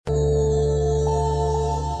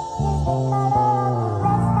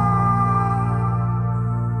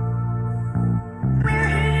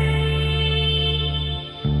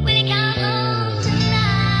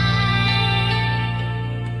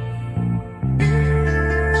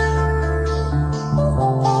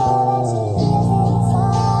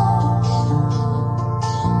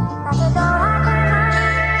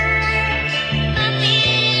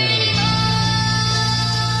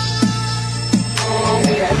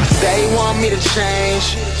They want me to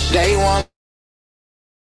change. They want.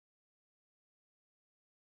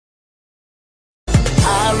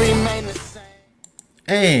 I remain the same.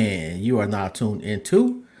 And you are now tuned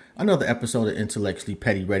into another episode of Intellectually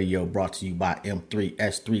Petty Radio, brought to you by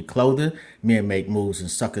M3S3 Clothing. Men make moves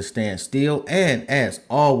and suckers stand still. And as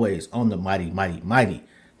always, on the mighty Nerf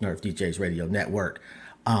DJs Radio Network.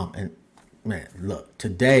 And man, look,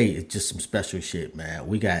 today is just some special shit, man.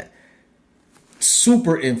 We got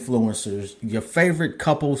super influencers, your favorite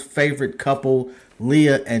couple's favorite couple,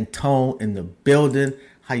 Leah and Tone, in the building.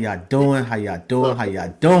 How y'all doing? How y'all doing? How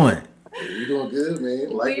y'all doing? You doing good, man.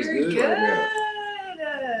 Life is good right now.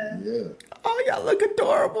 Yeah. Oh, y'all look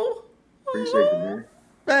adorable. Appreciate it, man.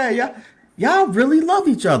 Man, y'all really love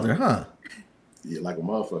each other, huh? Yeah, like a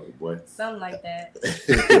motherfucker, boy. Something like that.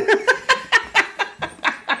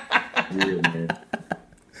 Yeah, man.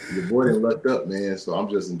 Your boy done lucked up, man, so I'm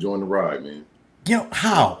just enjoying the ride, man. Yo,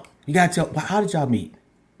 how? You gotta tell, how did y'all meet?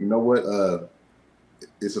 You know what?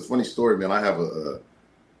 It's a funny story, man.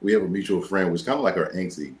 We have a mutual friend, which is kind of like our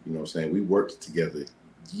auntie, you know what I'm saying? We worked together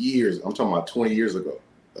years, I'm talking about 20 years ago,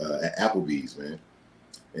 at Applebee's, man.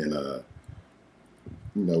 And,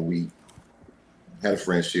 you know, we had a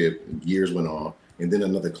friendship, and years went on. And then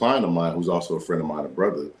another client of mine, who's also a friend of mine, a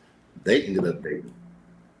brother, they ended up dating.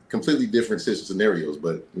 Completely different scenarios,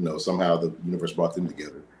 but, you know, somehow the universe brought them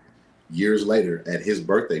together. Years later, at his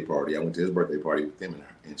birthday party, I went to his birthday party with him,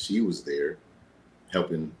 and she was there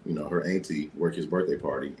helping, you know, her auntie work his birthday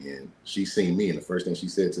party, and she seen me, and the first thing she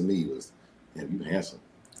said to me was, "Damn, you handsome."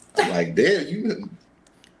 I'm like, "Damn, you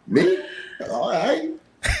me? All right."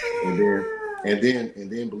 And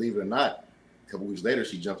then, believe it or not, a couple weeks later,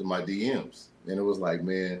 she jumped in my DMs, and it was like,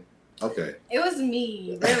 man, okay. It was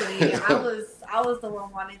me, really. I was the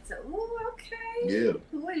one wanting to. Ooh, okay. Yeah.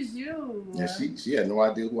 Who is you? And she had no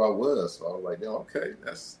idea who I was, so I was like, "Yeah, okay,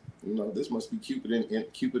 that's, you know, this must be Cupid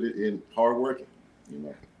in hard working." You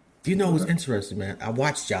know. You know what's interesting, man? I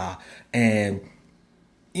watched y'all, and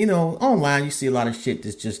you know, online you see a lot of shit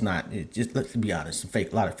that's just not. It just, let's be honest, a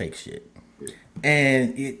lot of fake shit. Yeah.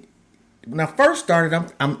 And when I first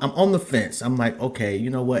started, I'm on the fence. I'm like, okay, you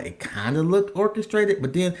know what? It kind of looked orchestrated,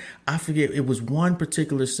 but then I forget, it was one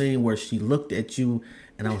particular scene where she looked at you,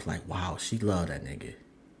 and I was like, wow, she loved that nigga.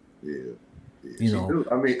 Yeah. You know, do.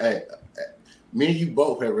 I mean, me and you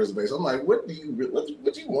both have resumes. I'm like, what you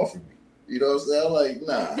want from me? You know what I'm saying? I'm like,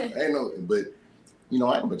 nah, ain't no. But you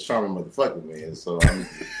know, I'm a charming motherfucker, man. So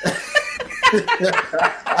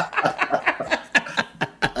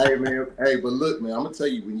hey, man. Hey, but look, man. I'm gonna tell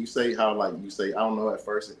you, when you say how, like, you say, I don't know at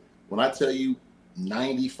first. When I tell you,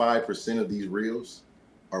 95% of these reels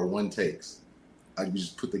are one takes. I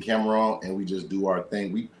just put the camera on and we just do our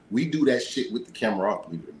thing. We do that shit with the camera off,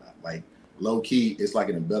 believe it or not. Like, low key, it's like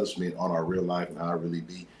an embellishment on our real life and how I really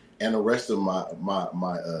be. And the rest of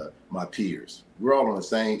my peers, we're all on the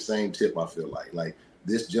same tip. I feel like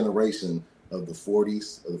this generation of the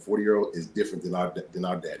 40s, of the 40-year-old, is different than our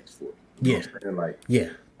daddy's 40. You know what I'm saying? Like, yeah,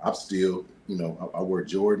 I'm still, you know, I wear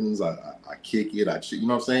Jordans, I kick it, you know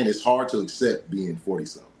what I'm saying? It's hard to accept being 40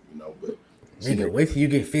 something, you know. But nigga, wait till you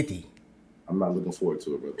get 50. I'm not looking forward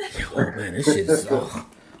to it, Oh brother. man, this shit is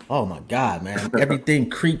oh my god, man, everything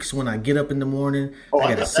creaks when I get up in the morning.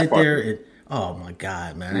 I gotta sit there and. Oh my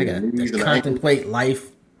god, man! I gotta contemplate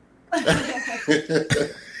life.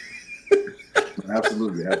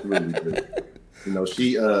 Absolutely. But, you know,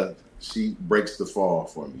 she breaks the fall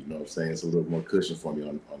for me. You know what I'm saying? It's a little more cushion for me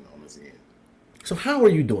on this end. So how are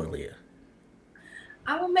you doing, Leah?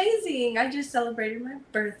 I'm amazing. I just celebrated my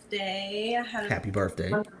birthday. I had Happy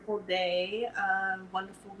birthday! Wonderful day,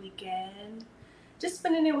 wonderful weekend. Just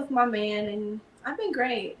spending it with my man, and I've been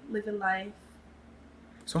great, living life.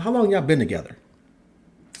 So how long y'all been together?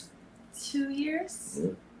 2 years.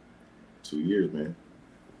 Yeah. 2 years, man.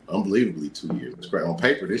 Unbelievably 2 years. On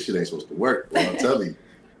paper, this shit ain't supposed to work. But I'm telling you.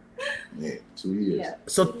 Man, 2 years. Yeah.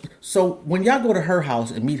 So when y'all go to her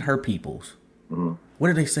house and meet her peoples, what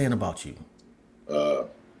are they saying about you?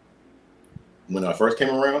 When I first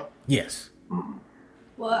came around? Yes. Mm-hmm.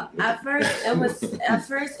 Well, at first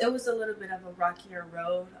it was a little bit of a rockier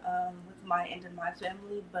road with my end of my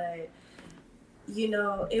family, but you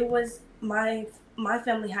know, it was my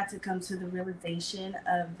family had to come to the realization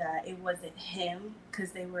of that it wasn't him,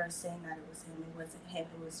 because they were saying that it was him. It wasn't him.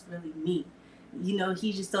 It was really me. You know,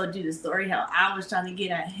 he just told you the story how I was trying to get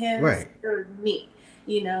at him. Right. It was me.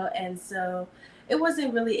 You know, and so it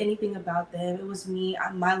wasn't really anything about them. It was me,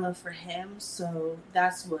 my love for him. So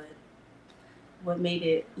that's what made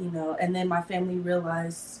it, you know. And then my family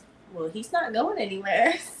realized, well, he's not going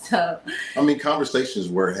anywhere. So I mean, conversations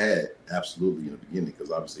were had absolutely in the beginning,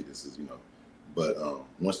 because obviously this is, you know, But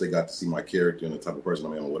once they got to see my character and the type of person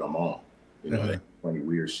I am and what I'm on, you know, that funny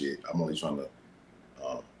weird shit. I'm only trying to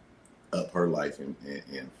up her life and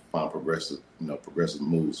find progressive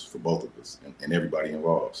moves for both of us and everybody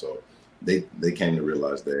involved. So they came to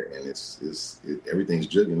realize that, and it's everything's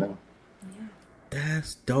jigging now. Yeah.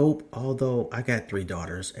 That's dope. Although I got 3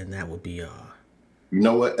 daughters, and that would be You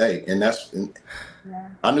know what? Hey, and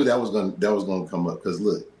I knew that was gonna come up because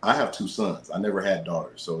look, I have 2 sons. I never had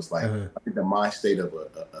daughters, so it's like I think the mind state of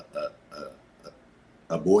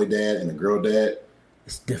a boy dad and a girl dad,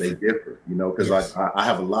 they differ, you know, because yes. I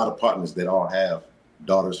have a lot of partners that all have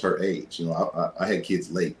daughters her age. You know, I had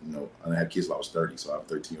kids late, you know, I had kids when I was 30, so I have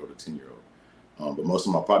a 13-year-old and a 10-year-old. But most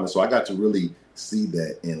of my partners, so I got to really see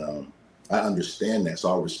that, and I understand that,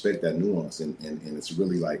 so I respect that nuance, and it's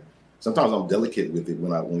really like sometimes I'm delicate with it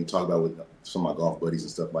when we talk about with some of my golf buddies and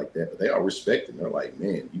stuff like that, but they all respect it. They're like,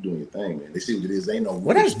 man, you doing your thing, man. They see what it is. They know.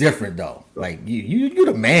 Well, that's different though. Like you're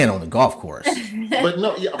the man on the golf course. But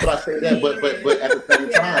no, yeah, but I say that, but at the same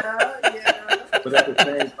time, but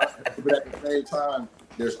at the same time,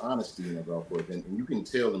 there's honesty in the golf course, and you can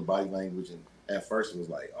tell in body language. And at first, it was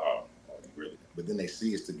like, oh, really? But then they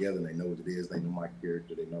see us together, and they know what it is. They know my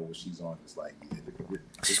character. They know what she's on. It's like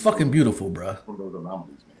she's fucking beautiful, bro. One of those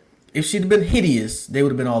anomalies, man. If she'd been hideous, they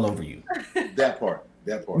would have been all over you. That part.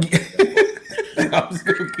 I was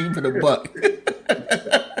gonna keep it a buck.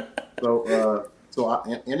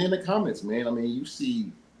 And in the comments, man, I mean, you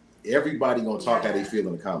see everybody gonna talk how they feel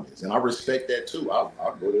in the comments, and I respect that too.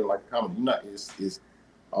 I'll go there like a comment. You know, it's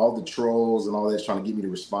all the trolls and all that's trying to get me to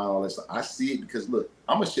respond. All that stuff. I see it because look,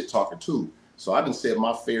 I'm a shit talker too. So I've been said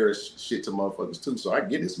my fair shit to motherfuckers too. So I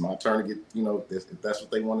get it's my turn to get, you know, if that's what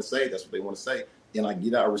they want to say, that's what they want to say. And I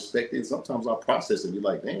get out, I respect it. Sometimes I process it and be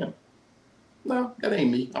like, damn, no, that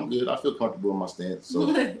ain't me. I'm good. I feel comfortable in my stance. So,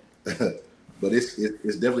 but it's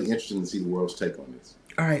definitely interesting to see the world's take on this.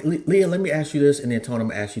 All right, Leah, let me ask you this, and then Tony, I'm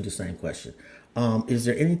going to ask you the same question. Is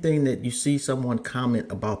there anything that you see someone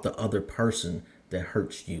comment about the other person that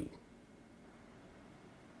hurts you?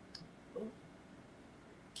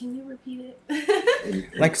 Can you repeat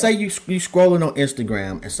it? Like, say you scrolling on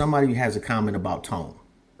Instagram and somebody has a comment about Tone.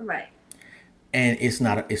 Right. And it's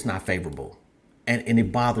not favorable, and it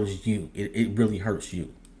bothers you. It really hurts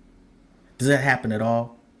you. Does that happen at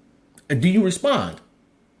all? Do you respond?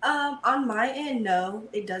 On my end, no,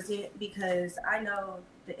 it doesn't, because I know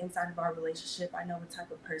the inside of our relationship. I know what type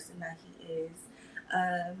of person that he is.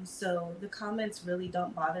 So the comments really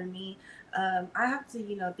don't bother me. I have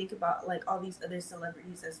to, think about like all these other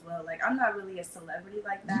celebrities as well. Like, I'm not really a celebrity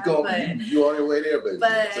like that. You on your way there, baby.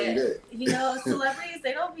 But celebrities,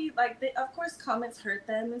 they don't be like, of course comments hurt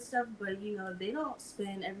them and stuff, but they don't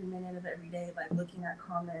spend every minute of every day like looking at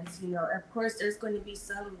comments. Of course there's going to be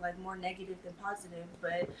some like more negative than positive,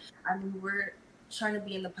 but I mean, we're trying to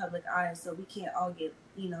be in the public eye, so we can't all get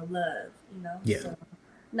love. Yeah. So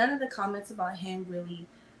none of the comments about him really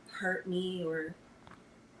hurt me or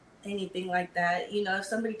anything like that. If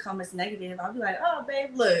somebody comments negative, I'll be like, oh,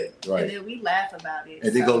 babe, look. Right. And then we laugh about it.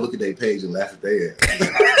 And then go look at their page and laugh at their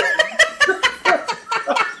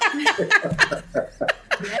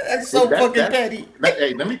That's so fucking petty.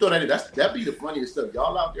 Hey, let me throw that in. That'd be the funniest stuff.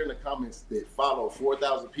 Y'all out there in the comments that follow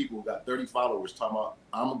 4,000 people who got 30 followers talking about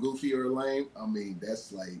I'm a goofy or a lame. I mean,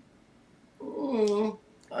 that's like,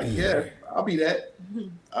 I guess. I'll be that.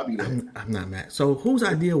 I'm not mad. So whose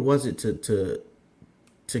idea was it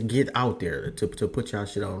to get out there, to put y'all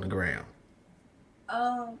shit on the ground?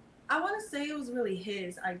 I want to say it was really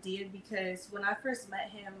his idea, because when I first met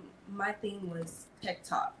him, my thing was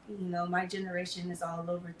TikTok. My generation is all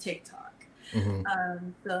over TikTok.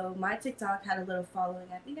 Mm-hmm. So my TikTok had a little following.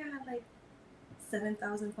 I think I had like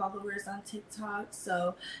 7,000 followers on TikTok.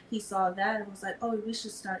 So he saw that and was like, oh, we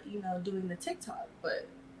should start, doing the TikTok. But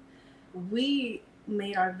we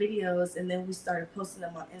made our videos and then we started posting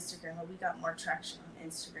them on Instagram, and we got more traction on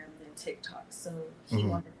Instagram than TikTok. So he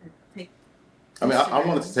wanted to take. I mean, I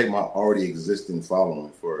wanted to take my already existing following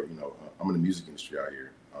for, I'm in the music industry out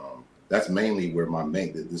here. That's mainly where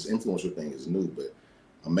this influencer thing is new, but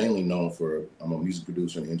I'm mainly known for, I'm a music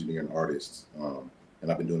producer and engineer and artist.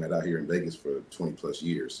 And I've been doing that out here in Vegas for 20 plus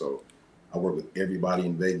years. So I work with everybody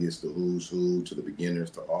in Vegas, the who's who, to the beginners,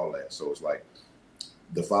 to all that. So it's like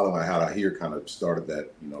the following I had out here kind of started that,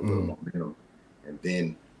 little momentum. And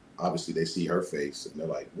then obviously they see her face and they're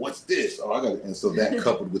like, what's this? Oh, I got it. And so that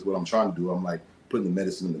coupled with what I'm trying to do, I'm like putting the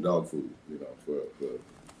medicine in the dog food, for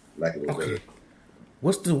lack of a better.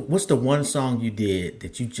 What's the one song you did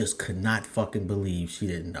that you just could not fucking believe she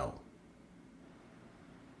didn't know?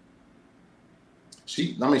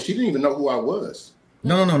 She didn't even know who I was.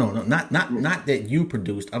 No, not that you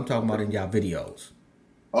produced. I'm talking about in y'all videos.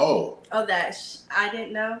 Oh, that I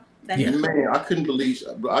didn't know. That Yeah. man, I couldn't believe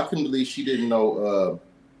she didn't know.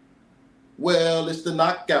 Well, it's the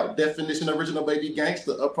knockout definition, original baby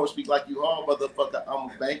gangster. Approach me like you are, motherfucker. I'ma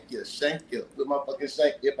bank you, shank you with my fucking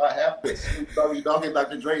shank if I have to. Snoop Doggy Dogg and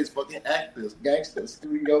Dr. Dre's fucking actors, gangsters,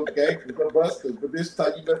 studio gangsters, the busters. But this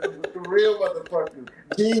time you messing with the real motherfuckers.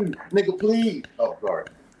 Gee, nigga, please. Oh, sorry.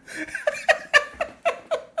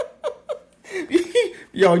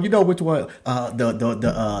 Yo, you know which one?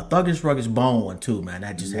 The Thuggish Ruggish Bone one too, man.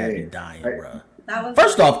 That just had me Man. dying, Hey. bro. That was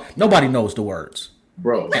First off, nobody knows the words.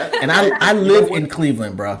 Bro, And I live in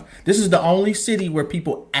Cleveland, bro. This is the only city where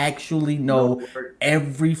people actually know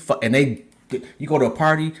every and they. You go to a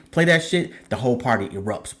party, play that shit, the whole party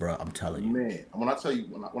erupts, bro. I'm telling you, man. When I tell you,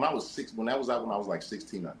 when I was six, when that was out, when I was like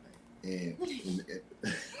 16, I think, and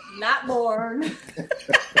not born.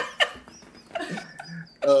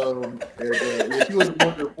 if he was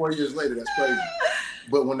born 4 years later, that's crazy.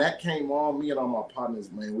 But when that came on, me and all my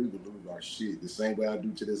partners, man, we would lose our shit the same way I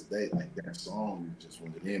do to this day. Like that song just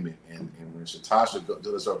went in him, and when Shatasha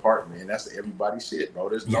does her part, man, that's everybody's shit, bro.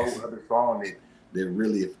 There's no other song that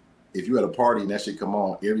really, if you at a party and that shit come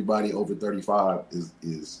on, everybody over 35 is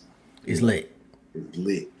lit. Is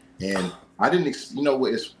lit. And I didn't, you know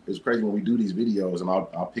what? It's crazy when we do these videos, and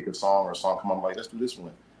I'll pick a song or a song come on, I'm like, let's do this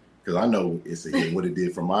one, because I know it's a hit, what it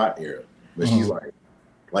did for my era. But she's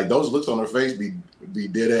like those looks on her face be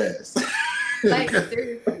dead ass. Like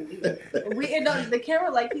seriously, the camera,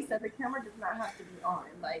 like he said, the camera does not have to be on.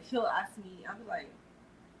 Like he'll ask me, I'm like,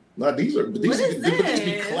 no, these this?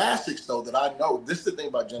 be classics though that I know. This is the thing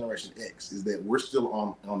about Generation X is that we're still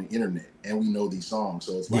on the internet and we know these songs.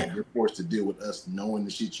 So it's like you're forced to deal with us knowing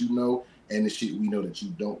the shit you know and the shit we know that you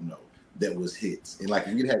don't know that was hits. And like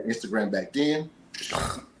if we had Instagram back then.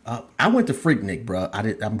 I went to Freaknik, bro.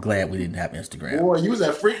 I'm glad we didn't have Instagram. Boy, you was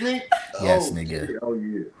at Freaknik? Yes, nigga. Shit. Oh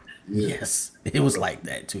yeah. Yes, it was like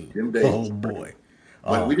that too. Them days. Oh boy.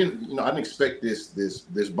 But we didn't, I didn't expect this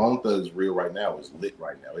Bone Thugs reel right now is lit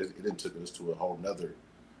right now. It didn't took us to a whole nother,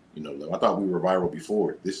 level. I thought we were viral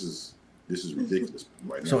before. This is ridiculous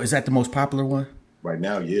right now. So is that the most popular one? Right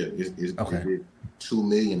now, yeah. It did 2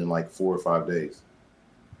 million in like 4 or 5 days.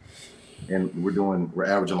 And we're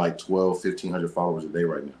averaging like 1,500 followers a day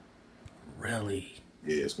right now. Really?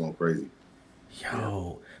 Yeah, it's going crazy.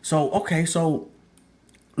 Yo. So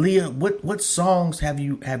Leah, what songs have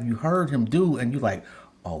you heard him do and you like,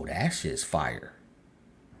 oh, that shit's fire?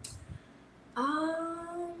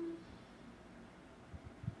 I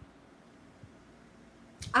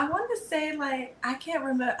want to say like I can't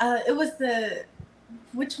remember. It was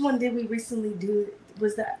which one did we recently do?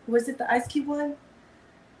 Was it the Ice Cube one?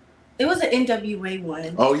 It was an NWA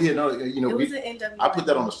one. Oh yeah, no, it was an NWA. I put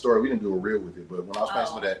that on the story. We didn't do a reel with it, but when I was playing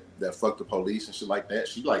some of that fuck the police and shit like that,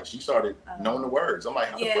 she started knowing the words. I'm like,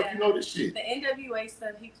 how the fuck you know this shit? The NWA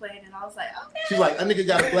stuff he played, and I was like, okay. She's like, that nigga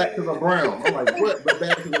got black because I'm brown. I'm like, what? But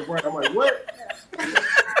bad because I'm brown. I'm like, what?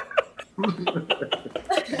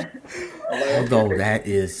 Although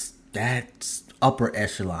that's upper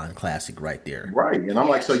echelon classic right there. Right, and I'm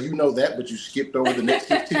like, so you know that, but you skipped over the next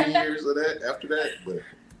 15 years of that after that, but.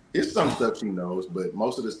 It's some stuff she knows, but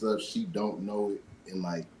most of the stuff she don't know it. And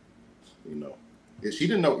like, she didn't know. She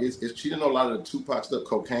didn't know a lot of the Tupac stuff,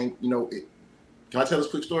 cocaine. Can I tell this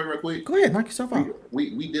quick story real quick? Go ahead, knock yourself out.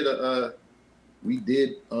 We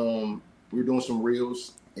were doing some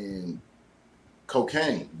reels and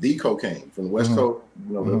cocaine from the West Coast.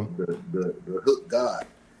 The hook god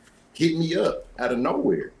hit me up out of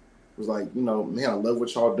nowhere. It was like, man, I love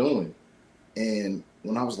what y'all doing. And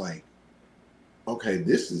when I was like, okay,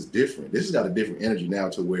 this is different. This has got a different energy now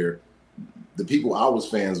to where the people I was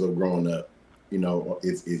fans of growing up,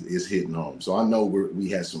 it's hitting home. So I know we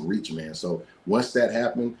had some reach, man. So once that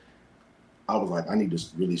happened, I was like, I need to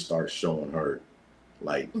really start showing her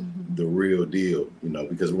like the real deal,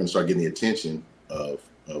 because we're gonna start getting the attention of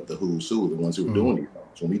the who's who, the ones who were doing these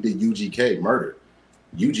songs. When we did UGK Murder,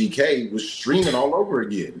 UGK was streaming all over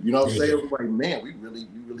again. You know what I'm saying? It was like, man, we really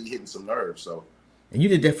hitting some nerves. So, and you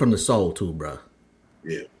did that from the soul too, bro.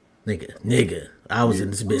 Yeah. Nigga. I was in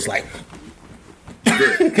this bitch like.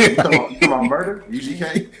 You talking about Murder?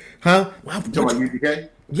 UGK? Huh? You talking about UGK?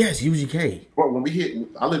 Yes, UGK. Well, when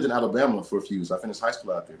I lived in Alabama for a few years. I finished high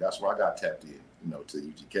school out there. That's where I got tapped in, to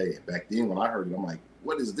UGK. And back then when I heard it, I'm like,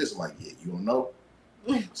 what is this? I'm like, yeah, you don't know?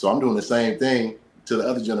 So I'm doing the same thing to the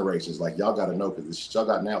other generations. Like, y'all got to know, because this y'all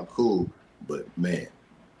got now cool, but man.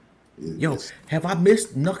 Have I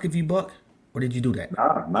missed Nuck If You Buck? Or did you do that?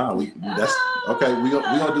 Nah. That's okay. We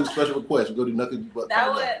gonna do special requests. We go do nothing but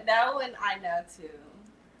that one. I know too.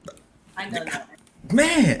 I know that.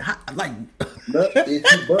 Man, like, Nut if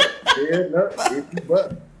you butt. Yeah, nut if you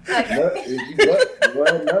butt. Nut if you butt.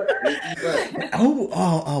 Well, nut if you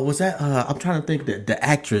butt. was that? I'm trying to think that the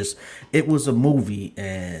actress. It was a movie,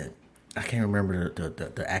 and I can't remember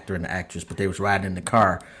the actor and the actress, but they was riding in the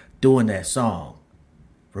car doing that song,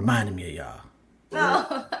 reminding me of y'all.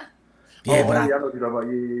 No. Yeah, but I know what you're talking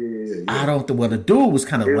about. Yeah. I don't. Well, the dude was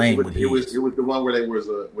kind of lame with his. It was the one where they was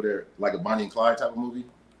where they're like a Bonnie and Clyde type of movie.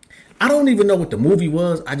 I don't even know what the movie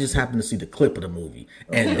was. I just happened to see the clip of the movie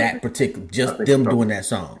and that particular, just them doing that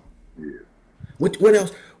song. Yeah. What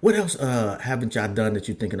else? What else haven't y'all done that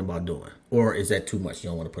you're thinking about doing, or is that too much?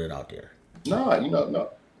 You don't want to put it out there. No.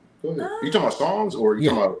 Go ahead. You talking about songs or you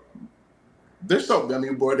talking about? There's so, I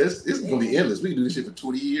mean, boy, it's gonna be endless. We can do this shit for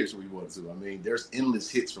 20 years if we want to. I mean, there's endless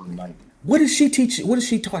hits from the 90s. What did she teach you? What did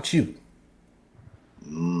she taught you?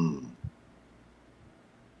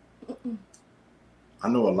 I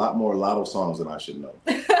know a lot more Lotto songs than I should know.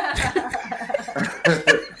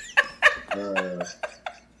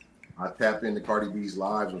 I tap into Cardi B's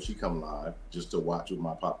lives when she come live just to watch with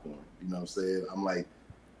my popcorn. You know what I'm saying? I'm like,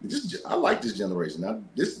 I like this generation. Now,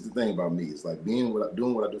 this is the thing about me. It's like doing what I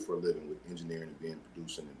do for a living with engineering and being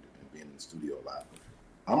producing and being in the studio a lot.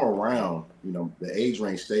 I'm around, you know, the age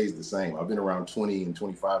range stays the same. I've been around 20 and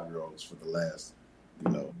 25-year-olds for the last,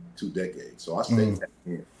 2 decades. So I stay back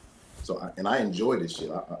in. So I enjoy this shit.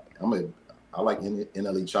 I like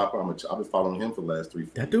NLE Chopper. I've been following him for the last 3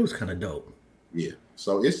 years. That dude's kind of dope. Yeah.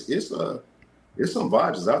 So it's some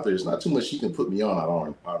vibes is out there. It's not too much she can put me on. I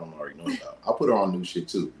don't already know about. I'll put her on new shit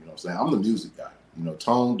too. You know what I'm saying? I'm the music guy.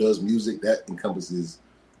 Tone does music that encompasses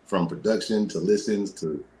from production to listens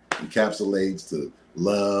to encapsulates to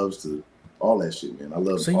loves to all that shit, man. I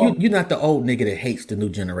love. So you're not the old nigga that hates the new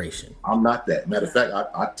generation. I'm not that. Matter of fact,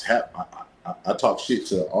 I talk shit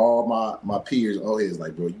to all my peers. Oh, he's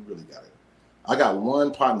like, bro, you really got it. I got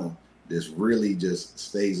one partner that's really just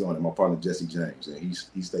stays on it. My partner Jesse James, and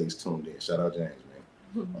he stays tuned in. Shout out James,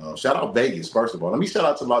 man. Shout out Vegas, first of all. Let me shout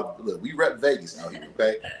out to look, we rep Vegas out here,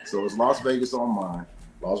 okay? So it's Las Vegas on mine,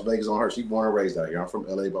 Las Vegas on her. She born and raised out here. I'm from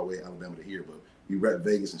LA by way of Alabama to here, but we rep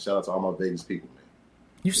Vegas, and shout out to all my Vegas people,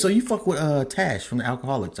 man. So you fuck with Tash from the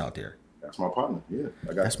Alcoholics out there. That's my partner. Yeah,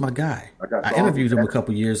 that's my guy. I interviewed him a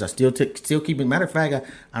couple years. I still keep it. Matter of fact,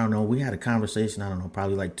 I don't know. We had a conversation. I don't know,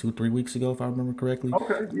 probably like 2-3 weeks ago, if I remember correctly.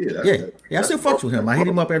 Okay, yeah. I still fucks with him. I hit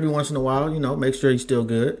him up every once in a while. Make sure he's still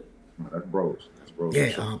good. That's bros.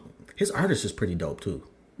 Yeah, his artist is pretty dope too.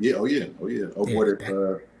 Yeah. Oh yeah.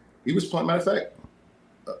 Boy, he was playing. Matter of fact,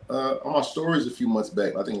 on my stories a few months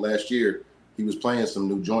back, I think last year, he was playing some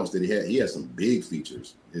new joints that he had. He had some big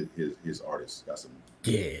features. His artist got some.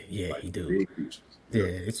 Yeah, he do. Big features. Yeah,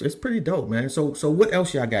 it's pretty dope, man. So what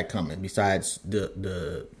else y'all got coming besides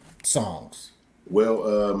the songs?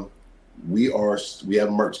 Well, we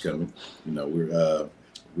have merch coming. We're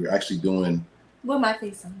actually doing. With my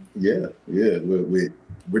face on. Yeah.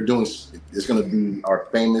 We're doing. It's gonna be our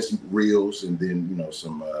famous reels, and then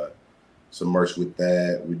some merch with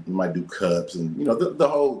that. We might do cups, and the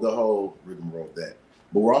whole rigmarole of that.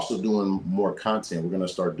 But we're also doing more content. We're gonna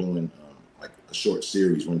start doing like a short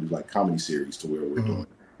series. We're gonna do like comedy series to where we're doing.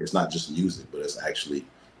 It's not just music, but it's actually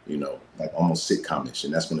like almost sitcom-ish,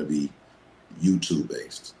 and that's gonna be YouTube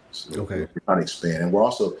based. So okay. We're trying to expand, and we're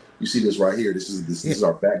also you see this right here. This is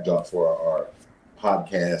our backdrop for our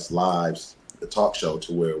podcast lives, the talk show,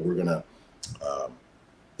 to where we're gonna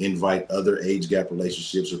invite other age gap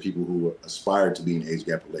relationships or people who aspire to be in age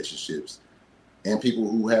gap relationships and people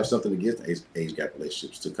who have something against age gap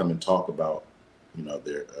relationships to come and talk about,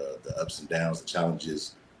 their the ups and downs, the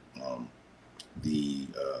challenges, the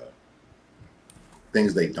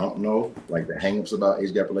things they don't know, like the hangups about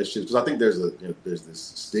age gap relationships. Because I think there's this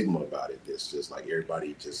stigma about it. It's just like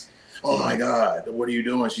everybody just, oh my God, what are you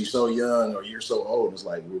doing? She's so young, or you're so old. And it's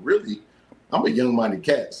like, well, really, I'm a young-minded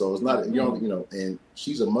cat, so it's not, and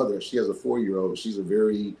she's a mother. She has a 4-year-old. She's a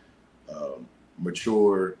very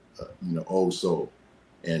mature, old soul.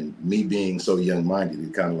 And me being so young-minded,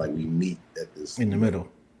 it kind of like we meet at this. In the middle,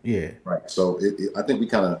 yeah. Right. So I think we're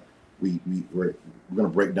going to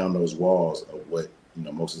break down those walls of what,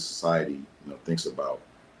 most of society, thinks about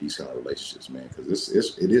these kind of relationships, man, because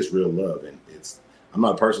it is real love. And I'm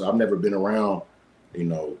not a person, I've never been around,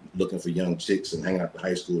 looking for young chicks and hanging out in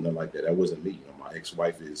high school and nothing like that. That wasn't me. My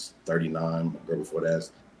ex-wife is 39. My girl before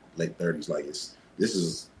that's late 30s. Like this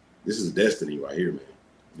is destiny right here, man.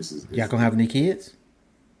 Y'all gonna have any kids?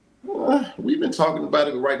 We've been talking about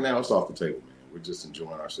it, but right now it's off the table, man. We're just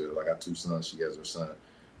enjoying ourselves. I got 2 sons. She has her son,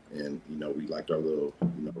 and we liked our little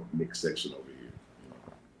mixed section over here.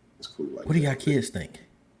 It's cool. Like, what do y'all kids think?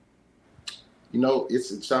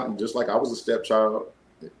 it's something just like I was a stepchild,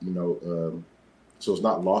 so it's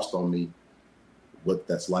not lost on me what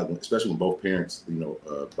that's like, especially when both parents,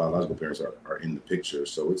 biological parents are in the picture.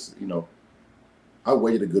 So it's, I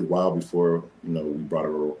waited a good while before, we brought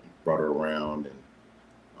her around, and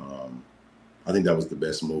I think that was the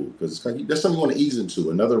best move because it's that's something you want to ease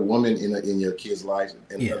into. Another woman in your kid's life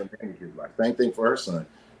and another man in your kid's life. Same thing for her son.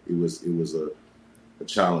 It was a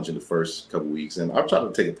challenge in the first couple of weeks, and I'm trying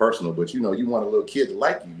to take it personal, but you want a little kid to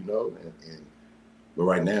like you, but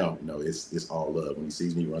right now, it's all love. When he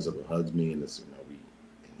sees me, he runs up and hugs me, and it's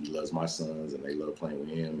he loves my sons, and they love playing with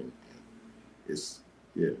him, and it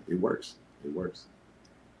works. It works.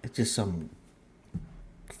 It's just some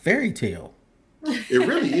fairy tale. It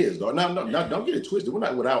really is, though. No, don't get it twisted. We're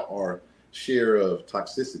not without our share of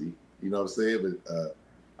toxicity. You know what I'm saying? But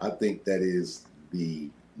I think that is the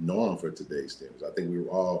norm for today's standards. I think we were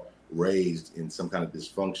all raised in some kind of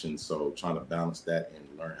dysfunction, so trying to balance that and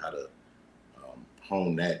learn how to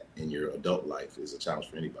hone that in your adult life is a challenge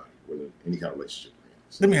for anybody, whether any kind of relationship you're in.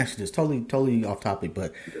 So, let me ask you this, totally off topic,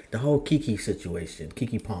 but the whole Kiki situation,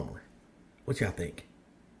 Kiki Palmer, what y'all think?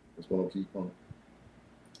 What's going on, Kiki Palmer?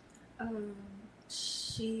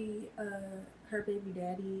 Her baby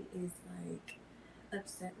daddy is like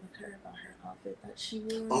upset with her about her outfit that she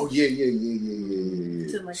wore. Oh yeah.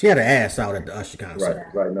 She had her ass out at the Usher concert.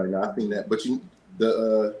 Right. No, I think that. But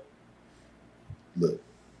look.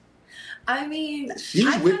 I mean,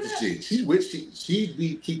 she's beat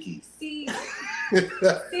Kiki. See,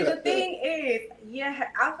 the thing is, yeah,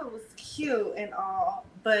 her outfit was cute and all,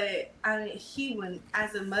 but I mean, he wouldn't,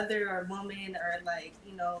 as a mother or woman or like,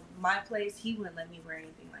 my place, he wouldn't let me wear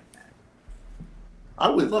anything like that. I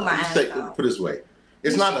would say, put it this way,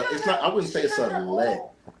 I wouldn't say it's a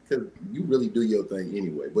let, because you really do your thing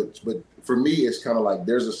anyway. But for me, it's kind of like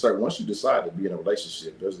there's a certain, once you decide to be in a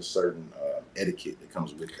relationship, there's a certain etiquette that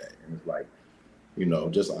comes with that, and it's like,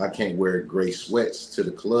 just I can't wear gray sweats to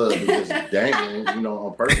the club and just dangling,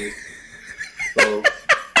 on purpose. So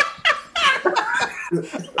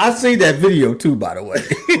I seen that video too, by the way.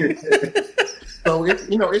 So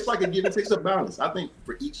it's like a give and take, a balance. I think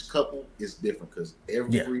for each couple it's different because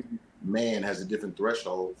every man has a different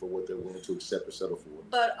threshold for what they're willing to accept or settle for.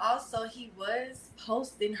 But also he was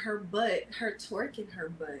posting her twerking her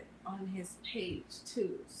butt on his page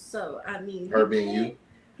too. So I mean, her being you?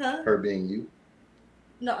 Huh? Her being you?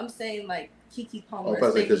 No, I'm saying like Keke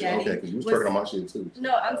Palmer's baby daddy. Okay, because you was twerking on my shit too.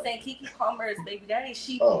 No, I'm saying Keke Palmer's baby daddy.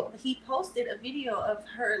 He posted a video of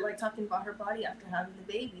her like talking about her body after having the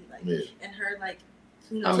baby, and her like,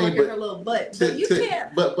 twerking her little butt. But you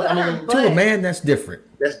can't. But I mean, to a man, that's different.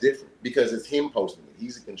 That's different because it's him posting it.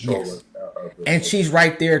 He's a controller. Yes. And she's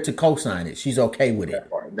right there to co-sign it. She's okay with it.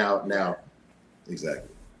 Now, exactly.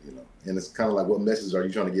 And it's kind of like, what message are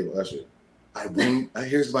you trying to give Usher?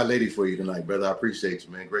 Here's my lady for you tonight, brother. I appreciate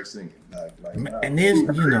you, man. Great singing. And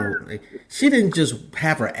then, she didn't just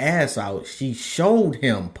have her ass out. She showed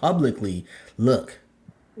him publicly, look.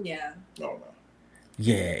 Yeah. No.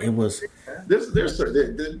 Yeah, it was. There's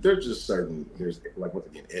just certain, there's like, once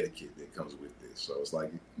again, etiquette that comes with this. So it's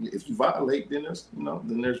like, if you violate, then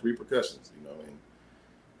there's repercussions, and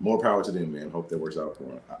more power to them, man. Hope that works out for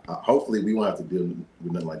them. Hopefully, we won't have to deal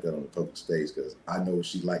with nothing like that on the public stage because I know what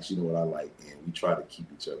she likes, she know what I like, and we try to keep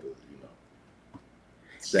each other,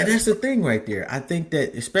 And that's the thing right there. I think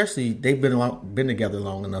that especially they've been together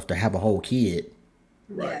long enough to have a whole kid.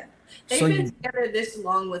 Right. Yeah. They've been together this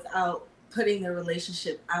long without putting the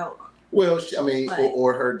relationship out. Well,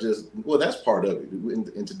 or her just, that's part of it.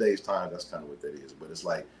 In today's time, that's kind of what that is. But it's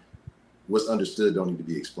like, what's understood don't need to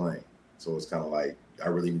be explained. So it's kind of like, I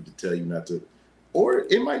really need to tell you not to, or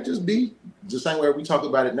it might just be the same way we talk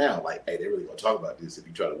about it now. Like, hey, they're really gonna talk about this if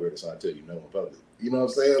you try to wear this on. I tell you no in public. You know what I'm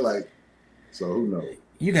saying? Like, so who knows?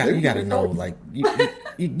 You got to know, like you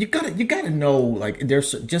gotta know, like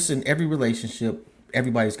there's just in every relationship,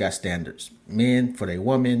 everybody's got standards. Men for their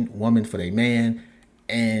woman, woman for their man,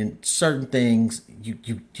 and certain things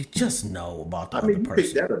you just know about the other person. You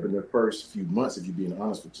pick that up in the first few months if you're being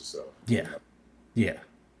honest with yourself. Yeah.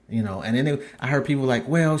 And then I heard people like,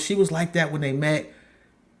 well, she was like that when they met.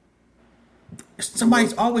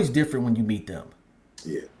 Somebody's always different when you meet them.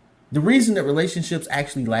 Yeah. The reason that relationships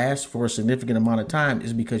actually last for a significant amount of time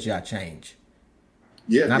is because y'all change.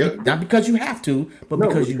 Yeah. Not because you have to, but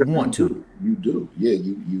because you want to. You do. Yeah.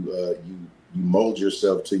 You mold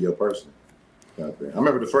yourself to your person. I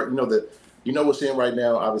remember the first, what's in right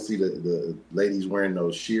now. Obviously, the ladies wearing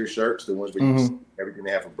those sheer shirts, the ones where you see everything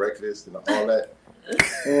they have for breakfast and all that.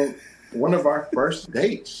 And one of our first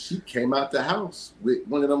dates, she came out the house with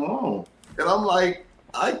one of them on, and I'm like,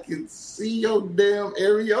 I can see your damn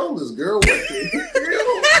areolas, girl. What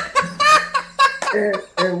the hell?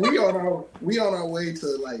 And we on our way to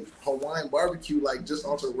like Hawaiian barbecue, like just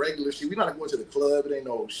on some regular shit. We're not going to the club. It ain't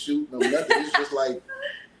no shoot, no nothing. It's just like,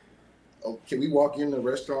 oh, can we walk in the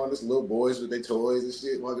restaurant? There's little boys with their toys and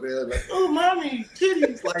shit walking there, like, oh, mommy,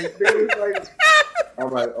 titties, like,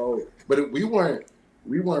 I'm like, oh, but we weren't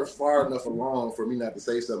far enough along for me not to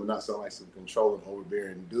say something, not sound like some controlling,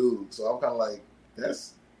 overbearing dude. So I'm kind of like,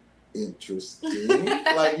 that's interesting,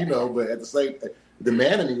 like, you know. But at the same, the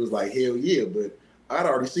man in me was like, hell yeah, but I'd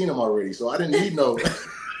already seen him already, so I didn't need no.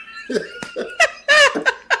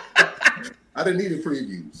 I didn't need a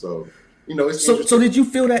preview, so you know. It's so did you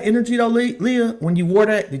feel that energy though, Leah, when you wore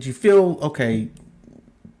that? Did you feel okay?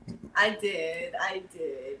 I did,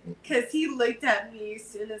 because he looked at me as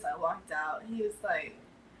soon as I walked out. He was like,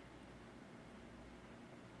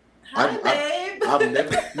 "Hi, babe." I've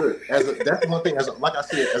never look that's one thing. Like I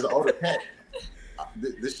said, as an older cat,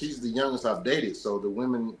 she's the youngest I've dated. So the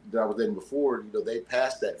women that I was dating before, you know, they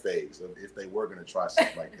passed that phase of if they were going to try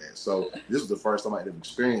something like that. So this was the first time I had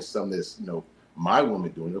experienced something that's, you know, my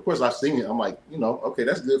woman doing it. Of course, I've seen it. I'm like, you know, okay,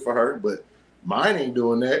 that's good for her, but mine ain't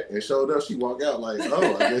doing that. And showed up, she walked out like,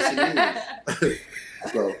 oh, I guess she is.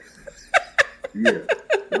 So yeah,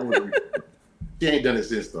 she ain't done it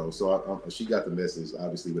since though. So she got the message,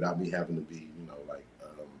 obviously, without me having to be, you know, like,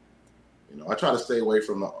 you know, I try to stay away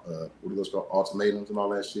from the what are those called, ultimatums and all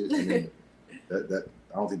that shit. I mean, that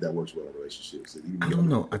I don't think that works well in relationships. I don't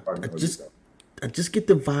know. I just get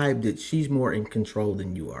the vibe that she's more in control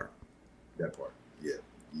than you are. That part,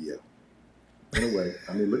 yeah. Anyway,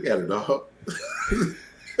 I mean, look at it, dog.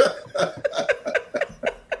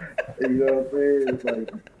 You know what I'm saying? It's like,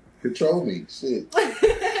 control me, shit.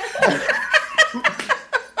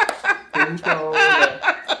 Control.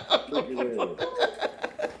 Look at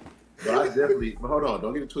that. But I definitely, but hold on,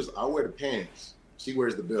 don't get it twisted. I wear the pants. She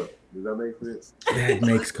wears the belt. Does that make sense? That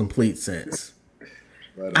makes complete sense.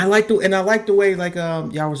 But, I like the way like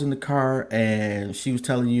y'all was in the car and she was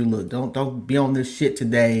telling you, look, don't be on this shit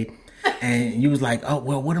today, and you was like, oh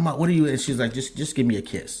well, what are you? And she's like, just give me a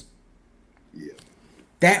kiss. Yeah.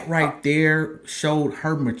 That right there showed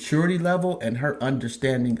her maturity level and her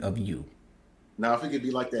understanding of you. Now, if it could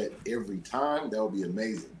be like that every time, that would be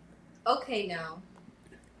amazing. Okay, now.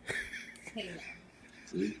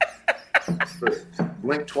 See?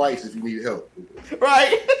 Blink twice if you need help.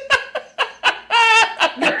 Right.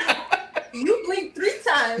 You blinked 3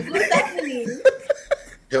 times. What's that mean?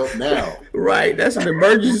 Help now. Right. That's an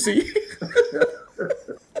emergency.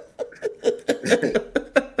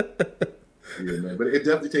 Yeah, man. But it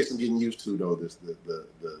definitely takes some getting used to, though.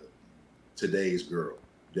 The today's girl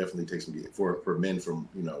definitely takes some getting for men from,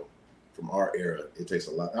 you know, from our era. It takes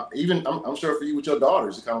a lot. Even I'm sure for you with your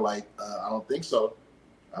daughters, it's kind of like I don't think so.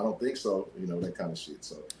 You know, that kind of shit.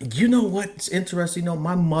 So you know what's interesting? though?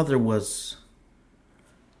 My mother was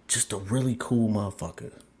just a really cool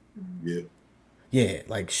motherfucker. Yeah. Yeah,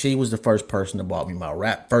 like she was the first person that bought me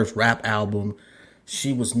my first rap album.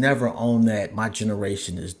 She was never on that. My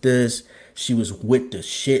generation is this. She was with the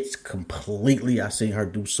shits completely. I seen her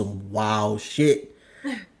do some wild shit.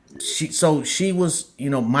 She was, you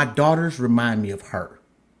know, my daughters remind me of her.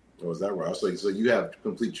 Oh, is that right? So you have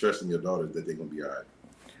complete trust in your daughters that they're gonna be all right.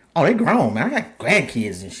 Oh, they grown, man. I got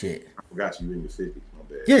grandkids and shit. I forgot you in your 50s. My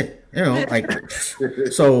bad. Yeah, you know, like,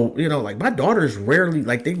 so, you know, like my daughters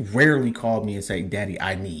rarely call me and say, Daddy,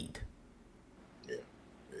 I need. Yeah.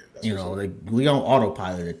 You know, like we on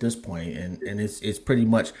autopilot at this point, and it's pretty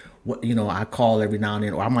much what, you know, I call every now and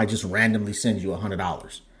then, or I might just randomly send you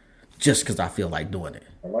 $100 just because I feel like doing it.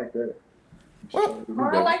 I like that. Well,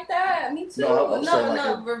 I like that. Me too.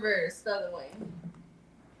 No, reverse the other way.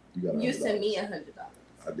 You send me $100.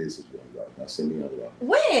 I did send you $100. Now send me $100.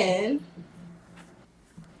 When?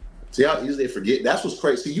 See how easy they forget? That's what's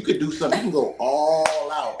crazy. See, you could do something. You can go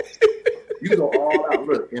all out.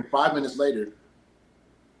 Look, and 5 minutes later,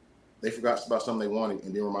 they forgot about something they wanted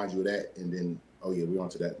and then remind you of that. And then, oh yeah, we're on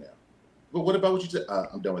to that now. But what about what you said?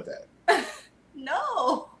 I'm done with that.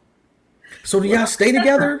 No. So do y'all stay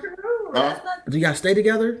together? Huh? Do y'all stay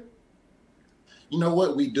together? You know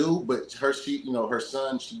what we do, but her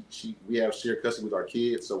son, we have shared custody with our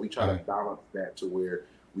kids, so we try to balance that to where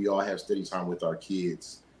we all have steady time with our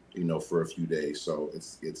kids, you know, for a few days. So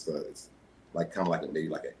it's like kind of like maybe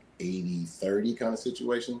like an 80-30 kind of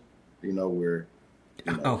situation, you know, where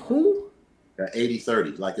who?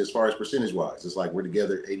 80-30, like as far as percentage wise, it's like we're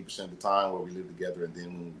together 80% of the time where we live together, and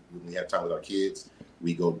then when we have time with our kids,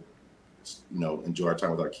 we go, you know, enjoy our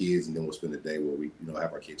time with our kids, and then we'll spend a day where we, you know,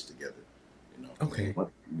 have our kids together. You know. Okay.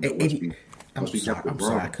 I'm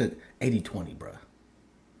sorry, I could 80-20, bro.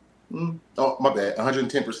 Oh, my bad.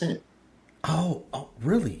 110%. Oh,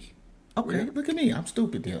 really? Okay, Yeah. look at me. I'm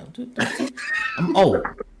stupid then. I'm old.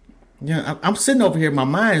 Yeah, I'm sitting over here. My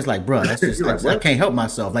mind's like, bruh, that's just You're like, I what? can't help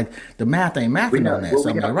myself. Like the math ain't mathing on that. What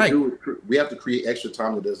So we I'm like, have to right. do is we have to create extra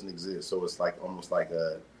time that doesn't exist. So it's like almost like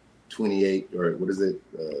a 28 or what is it?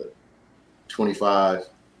 25,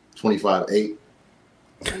 25, 8.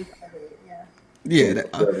 Yeah. Yeah,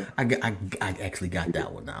 I actually got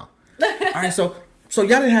that one now. All right, so y'all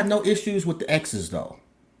didn't have no issues with the exes though.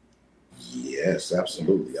 Yes,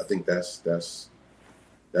 absolutely. I think that's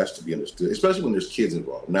to be understood, especially when there's kids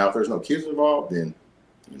involved. Now, if there's no kids involved, then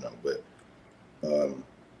but um,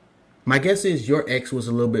 My guess is your ex was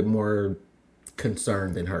a little bit more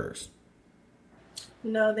concerned than hers.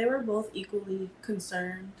 No, they were both equally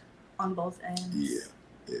concerned on both yeah, ends.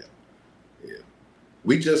 yeah, yeah.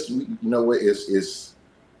 You know what?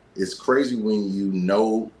 It's crazy when you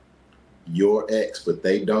know your ex, but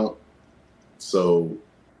they don't. So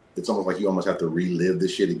it's almost like you almost have to relive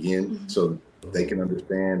this shit again, so they can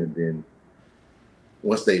understand, and then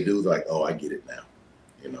once they do, they're like, oh, I get it now.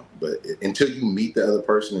 But until you meet the other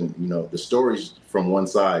person, and the stories from one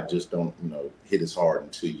side just don't hit as hard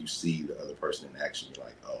until you see the other person in action. You're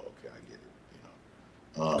like, oh, okay, I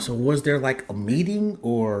get it. So was there like a meeting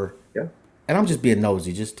or? Yeah. And I'm just being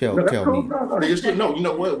nosy. Just tell No, that's cool. me. No, you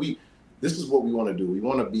know what? This is what we want to do. We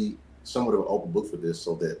want to be somewhat of an open book for this,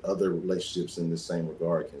 so that other relationships in the same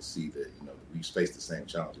regard can see that we face the same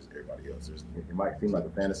challenges as everybody else. It might seem like a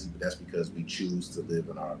fantasy, but that's because we choose to live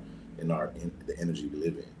in the energy we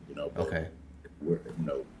live in. But Okay. we're,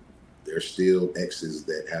 there's still exes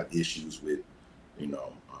that have issues with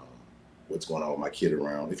what's going on with my kid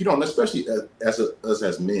around. If you don't, especially us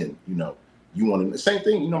as men, you want to the same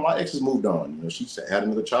thing. My ex has moved on. She had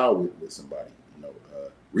another child with somebody,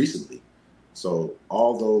 recently. So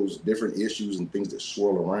all those different issues and things that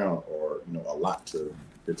swirl around are, a lot to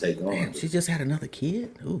take on. Damn, she just had another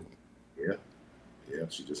kid. Ooh. Yeah,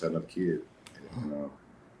 she just had another kid. And,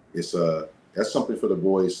 it's that's something for the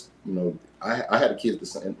boys. I had a kid at the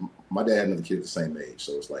same. My dad had another kid at the same age,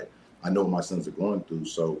 so it's like I know what my sons are going through.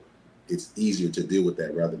 So it's easier to deal with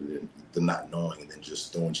that rather than the not knowing and then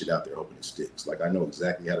just throwing shit out there hoping it sticks. Like I know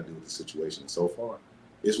exactly how to deal with the situation. And so far,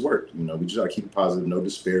 it's worked. We just gotta keep it positive, no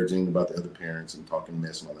disparaging about the other parents and talking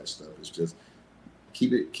mess and all that stuff. It's just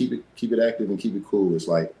keep it active and keep it cool. It's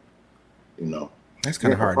like, That's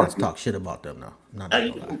kind of hard not to talk shit about them though. Not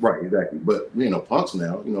right, exactly. But punks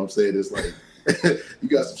now, what I'm saying? It's like you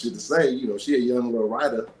got some shit to say. She a young little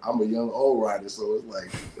rider. I'm a young old rider, so it's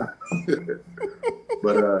like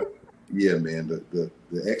but yeah, man, the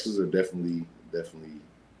exes are definitely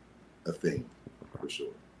a thing for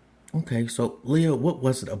sure. Okay, so Leah, what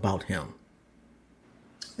was it about him?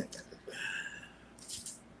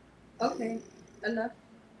 Okay, enough.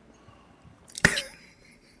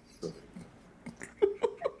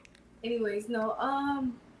 Anyways, no,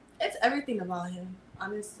 it's everything about him.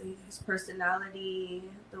 Honestly, his personality,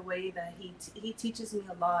 the way that he teaches me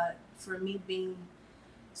a lot. For me being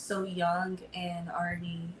so young and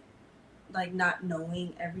already like not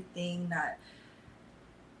knowing everything, not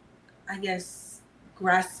I guess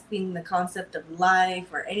grasping the concept of life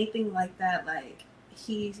or anything like that. Like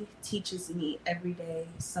he teaches me every day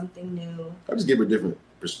something new. I just give her a different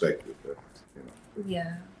perspective.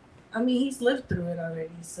 Yeah. I mean, he's lived through it already,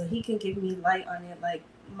 so he can give me light on it.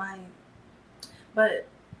 But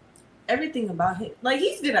everything about him, like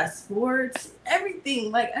he's good at sports,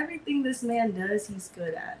 everything this man does, he's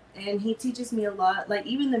good at. And he teaches me a lot, like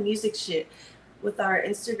even the music shit with our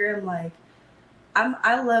Instagram, like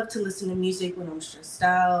I love to listen to music when I'm stressed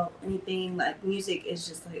out, anything, like music is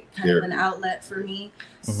just like kind of an outlet for me.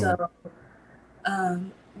 So,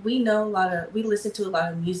 we listen to a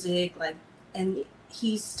lot of music, like, and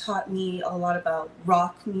he's taught me a lot about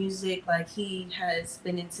rock music. Like he has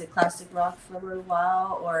been into classic rock for a little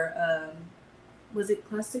while, or was it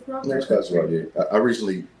classic rock? No, it's classic rock. Yeah, I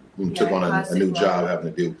recently took on a new job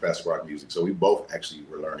having to deal with classic rock music, so we both actually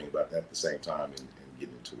were learning about that at the same time and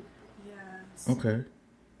getting into it. Yes. Okay.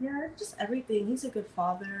 Yeah, just everything. He's a good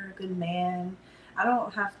father, a good man. I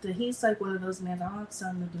don't have to. He's like one of those men. I don't have to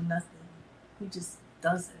tell him to do nothing. He just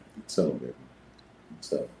does it. Tell him, baby.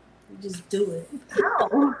 So. You just do it.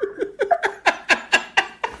 How?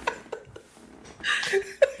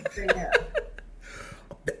 Yeah.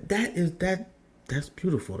 That's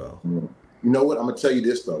beautiful though. You know what? I'm gonna tell you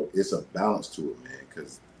this though. It's a balance to it, man.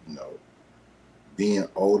 Because being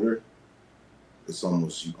older, it's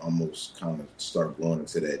you almost kind of start going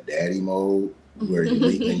into that daddy mode where you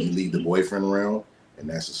leave the boyfriend around, and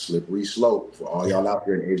that's a slippery slope for all y'all out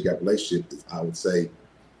there in age gap relationships. I would say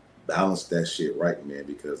balance that shit right, man,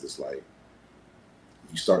 because it's like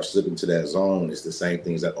you start slipping to that zone. It's the same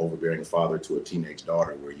thing as that overbearing father to a teenage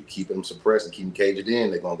daughter, where you keep them suppressed and keep them caged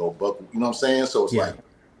in, they're gonna go buck. You know what I'm saying? So it's like,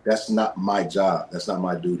 that's not my job. That's not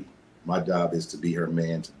my duty. My job is to be her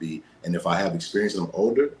man, to be. And if I have experience and I'm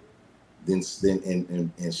older, then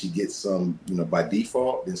and she gets some, you know, by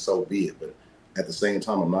default, then so be it. But at the same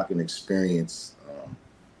time, I'm not going to experience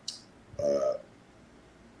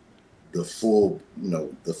the full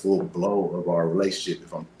blow of our relationship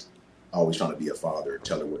if I'm always trying to be a father,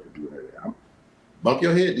 tell her what to do. Bump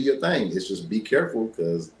your head, do your thing. It's just be careful,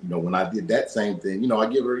 because, you know, when I did that same thing, you know, I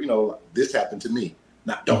give her, you know, this happened to me.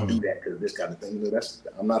 Not don't do that because this kind of thing. You know,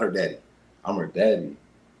 I'm not her daddy. I'm her daddy,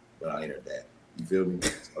 but I ain't her dad. You feel me?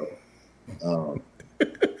 So,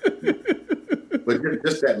 but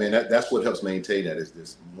just that, man. That's what helps maintain that, is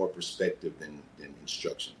this more perspective than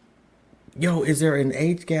instruction. Yo, is there an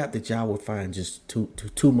age gap that y'all would find just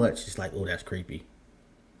too much? It's like, oh, that's creepy.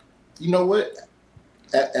 You know what?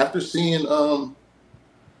 After seeing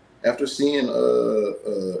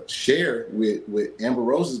Cher with Amber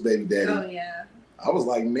Rose's baby daddy. Oh yeah. I was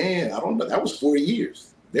like, man, I don't know. That was 40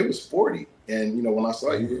 years. They was 40. And, you know, when I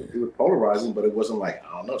saw it, it was polarizing, but it wasn't like,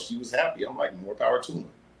 I don't know, she was happy. I'm like, more power to him.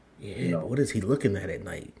 Yeah, you know? What is he looking at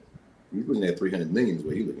night? He's looking at 300 million is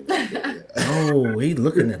what he's looking at. Oh, he's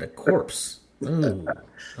looking at a corpse. Oh,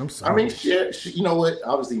 I'm sorry. I mean, she, you know what?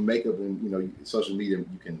 Obviously, makeup and, you know, social media,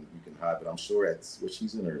 you can hide, but I'm sure that's what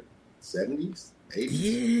she's in her 70s,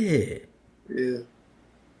 80s.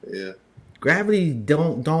 Yeah. Gravity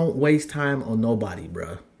don't waste time on nobody,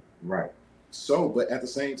 bro. Right. So, but at the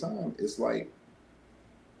same time, it's like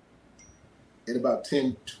in about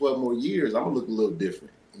 10, 12 more years, I'm gonna look a little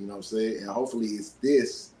different. You know what I'm saying? And hopefully it's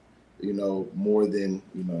this, you know, more than,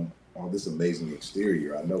 you know, all this amazing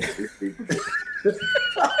exterior. I know, but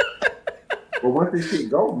but once this shit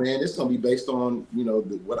go, man, it's gonna be based on, you know,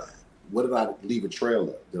 what did I leave a trail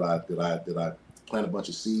of? Did I plant a bunch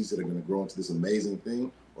of seeds that are gonna grow into this amazing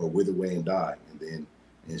thing, or wither away and die,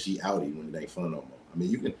 and she outie when it ain't fun no more? I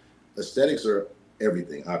mean, aesthetics are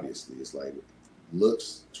everything. Obviously, it's like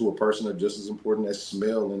looks to a person are just as important as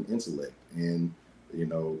smell and intellect, and, you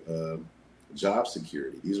know, job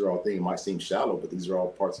security. These are all things that might seem shallow, but these are all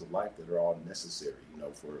parts of life that are all necessary, you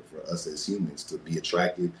know, for us as humans to be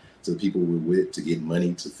attracted to the people we're with, to get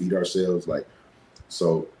money, to feed ourselves. Like,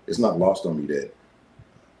 so it's not lost on me that,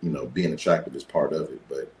 you know, being attractive is part of it,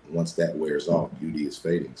 but once that wears off, beauty is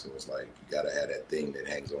fading. So it's like, you got to have that thing that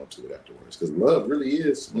hangs on to it afterwards. Because love really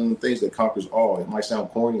is one of the things that conquers all. It might sound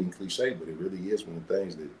corny and cliche, but it really is one of the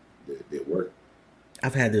things that work.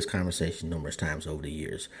 I've had this conversation numerous times over the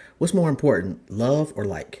years. What's more important, love or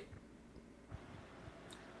like?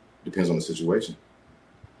 Depends on the situation.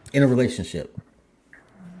 In a relationship.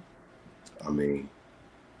 I mean,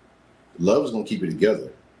 love is going to keep you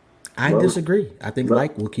together. I disagree. I think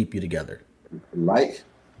like will keep you together. Like?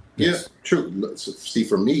 Yes. Yeah, true. See,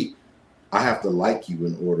 for me, I have to like you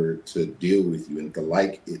in order to deal with you. And if the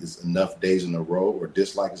like is enough days in a row, or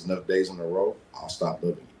dislike is enough days in a row, I'll stop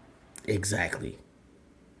loving you. Exactly.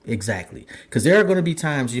 Because there are going to be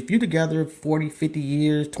times, if you're together 40, 50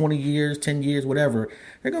 years, 20 years, 10 years, whatever,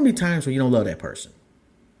 there are going to be times where you don't love that person.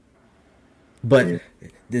 But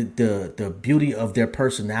the beauty of their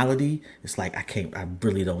personality, it's like, I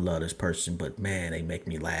really don't love this person, but man, they make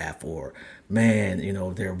me laugh, or man, you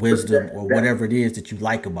know, their wisdom, or whatever it is that you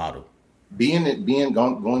like about them.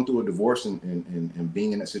 Going through a divorce and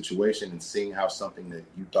being in that situation and seeing how something that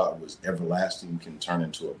you thought was everlasting can turn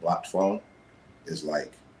into a blocked phone is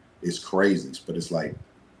like, it's crazy. But it's like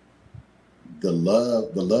the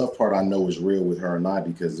love part I know is real with her and I,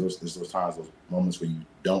 because there's those times, those moments where you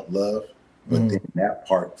don't love, but then that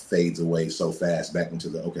part fades away so fast back into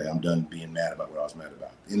okay, I'm done being mad about what I was mad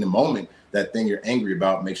about. In the moment, that thing you're angry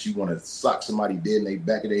about makes you want to sock somebody dead in the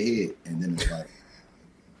back of their head, and then it's like,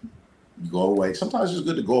 you go away. Sometimes it's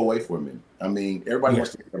good to go away for a minute. I mean, everybody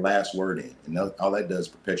wants to get the last word in, and all that does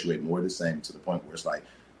perpetuate more of the same, to the point where it's like,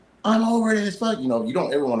 I'm over it as fuck. You know, you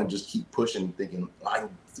don't ever want to just keep pushing, thinking, let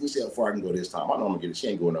me see how far I can go this time. I know I'm gonna get it. She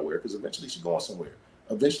ain't going nowhere, because eventually she's going somewhere.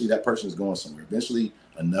 Eventually that person is going somewhere. Eventually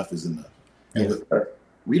enough is enough. And with her,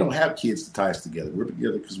 we don't have kids to tie us together. We're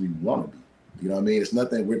together because we want to be. You know what I mean? It's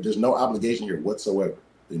nothing. There's no obligation here whatsoever.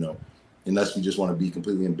 You know, unless we just want to be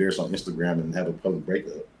completely embarrassed on Instagram and have a public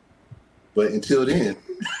breakup. But until then,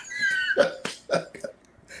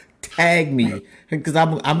 tag me, because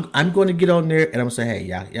I'm going to get on there and I'm gonna say, hey,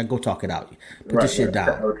 y'all go talk it out. Put this shit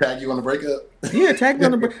down. Or tag you on the breakup. Yeah, tag me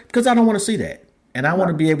on the breakup, because I don't want to see that. And I want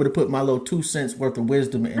to be able to put my little 2 cents worth of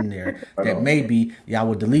wisdom in there that maybe y'all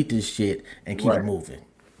will delete this shit and keep it moving.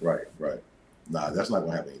 Right. Nah, that's not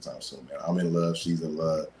gonna happen anytime soon, man. I'm in love. She's in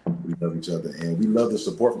love. We love each other, and we love the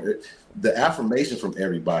support from it. The affirmation from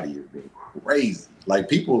everybody has been crazy. Like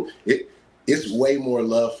people, it's way more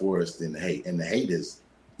love for us than the hate, and the hate is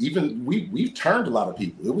even we've turned a lot of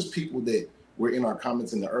people. It was people that were in our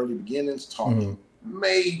comments in the early beginnings talking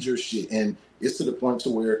major shit, and it's to the point to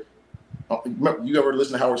where remember, you ever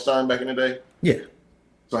listen to Howard Stern back in the day? Yeah.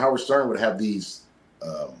 So Howard Stern would have these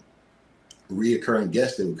reoccurring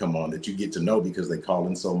guests that would come on that you get to know because they call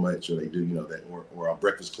in so much, or they do, you know, that, or on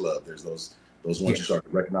Breakfast Club. There's those ones you start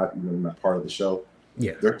to recognize, even though not part of the show.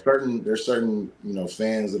 Yeah. There's certain you know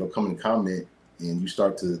fans that'll come and comment, and you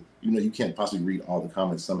start to, you know, you can't possibly read all the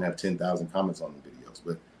comments. Some have 10,000 comments on the videos,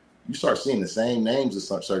 but you start seeing the same names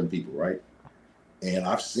of certain people, right? And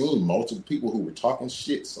I've seen multiple people who were talking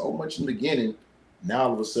shit so much in the beginning. Now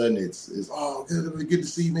all of a sudden it's oh, good to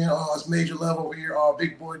see you, man. Oh, it's Major Love over here. Oh,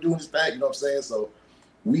 big boy doing his thing. You know what I'm saying? So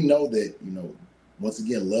we know that, you know, once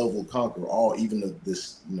again, love will conquer all, even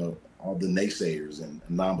this, you know, all the naysayers and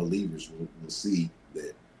non-believers will see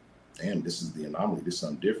that, damn, this is the anomaly. This is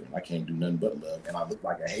something different. I can't do nothing but love, and I look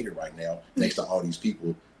like a hater right now next to all these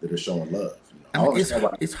people that are showing love. You know? I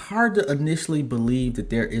mean, it's hard to initially believe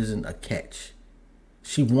that there isn't a catch.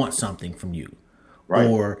 She wants something from you. Right.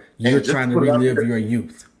 Or you're trying to relive your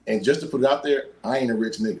youth. And just to put it out there, I ain't a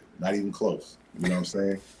rich nigga. Not even close. You know what I'm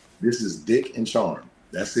saying? This is dick and charm.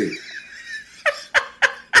 That's it.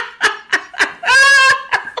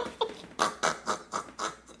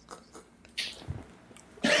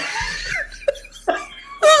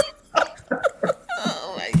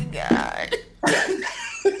 Oh my God.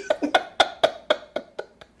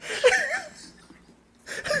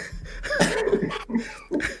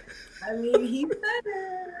 I mean, he's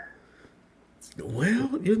better.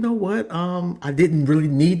 Well, you know what? I didn't really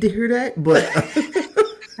need to hear that, but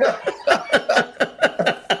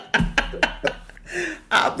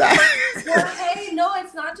I'm not. Well, hey, no,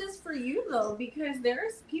 it's not just for you though, because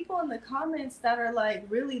there's people in the comments that are like,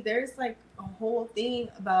 really, there's like a whole thing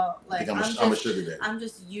about like I'm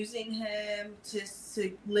just using him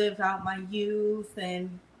to live out my youth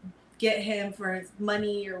and get him for his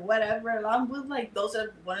money or whatever. And I'm with like those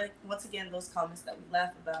are once again those comments that we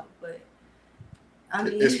laugh about, but I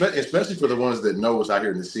mean, especially for the ones that know us out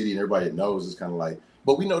here in the city and everybody that knows, it's kind of like,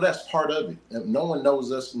 but we know that's part of it. No one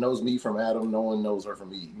knows me from Adam. No one knows her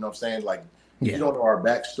from me. You know what I'm saying? Like, if you don't know our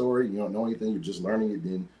backstory, you don't know anything, you're just learning it,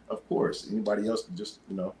 then of course anybody else just,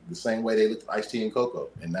 you know, the same way they looked at iced tea and cocoa,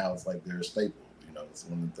 and now it's like they're a staple. You know, it's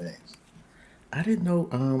one of the things. I didn't know.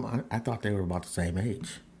 I thought they were about the same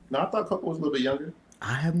age. No, I thought Coco was a little bit younger.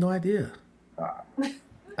 I have no idea. I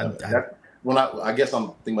guess I'm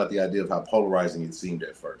thinking about the idea of how polarizing it seemed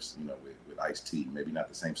at first, you know, with Ice-T. Maybe not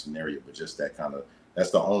the same scenario, but just that kind of,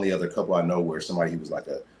 that's the only other couple I know where somebody, he was like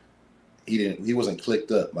he wasn't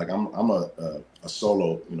clicked up. Like I'm a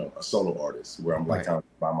solo, you know, a solo artist where I'm like kind of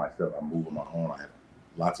by myself. I move on my own. I have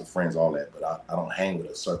lots of friends, all that, but I don't hang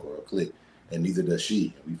with a circle or a clique, and neither does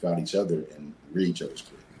she. We found each other and we're each other's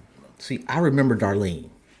clique. You know? See, I remember Darlene.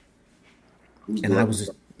 Who's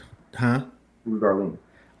Darlene? Who's Darlene?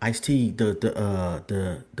 Ice-T,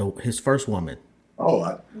 his first woman. Oh,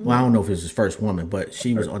 I don't know if it was his first woman, but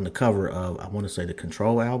she was on the cover of, I want to say, the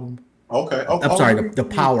Control album. Okay. I'm sorry, the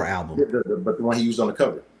Power album. But the one he used on the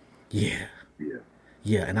cover. Yeah.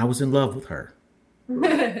 Yeah, and I was in love with her.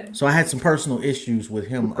 So I had some personal issues with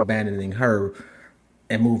him abandoning her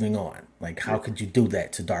and moving on. Like, how could you do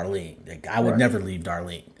that to Darlene? Like, I would never leave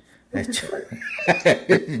Darlene. That's just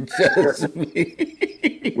me.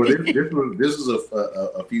 Well, this was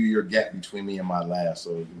a few year gap between me and my last,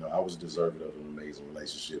 so you know I was deserving of an amazing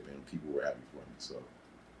relationship, and people were happy for me. So,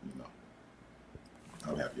 you know,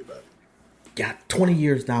 I'm happy about it. Got 20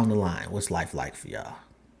 years down the line. What's life like for y'all?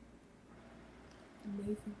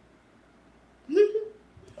 Amazing.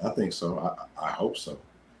 I think so. I hope so,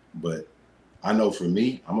 but I know for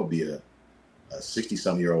me, I'm gonna be a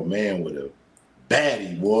 60-something-year-old man with a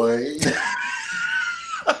baddie, boy.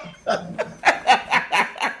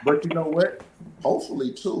 But you know what?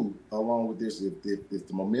 Hopefully, too, along with this, if the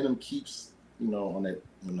momentum keeps, you know, on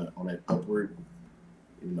that upward,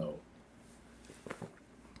 you know,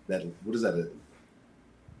 that what is that?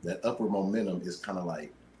 That upward momentum is kind of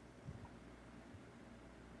like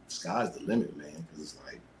sky's the limit, man. Because it's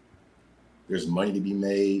like there's money to be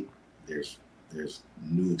made. There's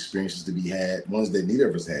new experiences to be had, ones that neither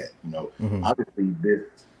of us had. You know, obviously this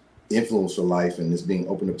influence for life and this being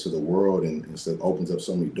opened up to the world and stuff opens up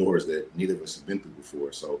so many doors that neither of us have been through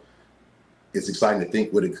before. So it's exciting to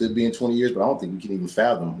think what it could be in 20 years, but I don't think we can even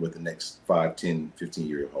fathom what the next 5, 10, 15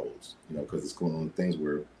 year holds, you know, because it's going on things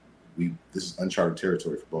where this is uncharted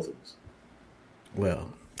territory for both of us.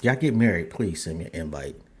 Well, y'all get married, please send me an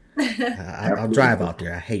invite. I'll Absolutely. drive out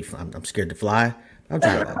there. I'm scared to fly. I'll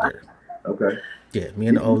drive out there. Okay. Yeah, me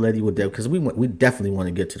and the old lady would because we definitely want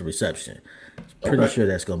to get to the reception. Pretty Okay. sure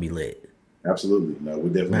that's gonna be lit. Absolutely. No, we'll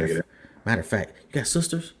definitely Matter, make it. matter of fact, you got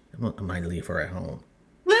sisters? I might leave her at home.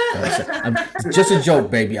 Just a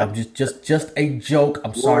joke, baby. I'm just a joke.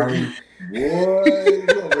 I'm sorry. Boy, you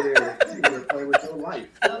over there playing with your life.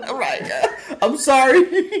 All right, I'm sorry.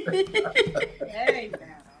 Hey,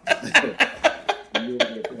 now. You over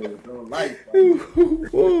there playing with your life.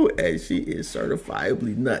 Ooh, and she is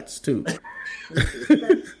certifiably nuts too.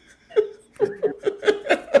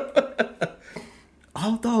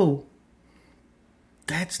 Although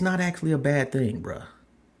that's not actually a bad thing, bruh.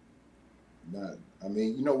 Nah, I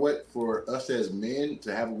mean, you know what? For us as men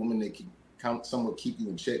to have a woman that can somewhat keep you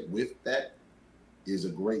in check with that is a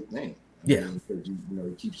great thing. Yeah. Because you know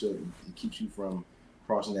it keeps you from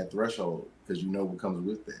crossing that threshold because you know what comes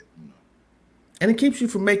with that. You know. And it keeps you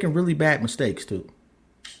from making really bad mistakes too.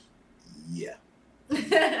 Yeah. You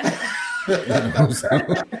know what I'm saying?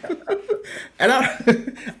 And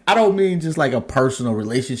I don't mean just like a personal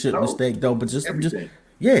relationship mistake though, but just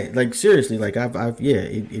yeah, like seriously, like I've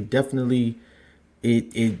it definitely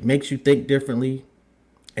it makes you think differently,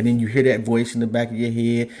 and then you hear that voice in the back of your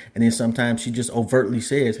head, and then sometimes she just overtly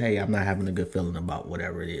says, "Hey, I'm not having a good feeling about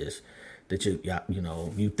whatever it is that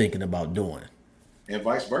you thinking about doing," and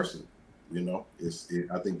vice versa. You know,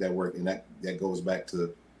 I think that worked, and that goes back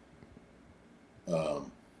to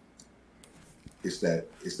it's that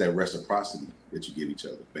reciprocity that you give each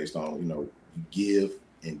other based on you give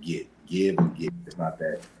and get. It's not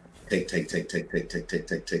that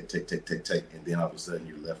take, and then all of a sudden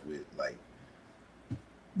you're left with like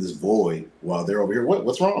this void while they're over here.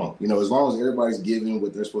 What's wrong? You know, as long as everybody's giving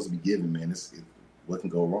what they're supposed to be giving, man, what can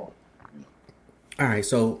go wrong? You know? All right,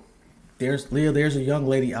 so there's Leah. There's a young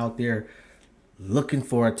lady out there looking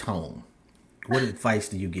for a tone. What advice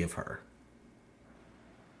do you give her?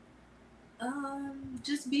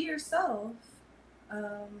 Just be yourself.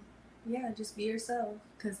 Yeah, just be yourself.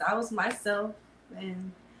 Because I was myself,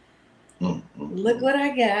 and look what I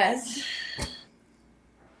got.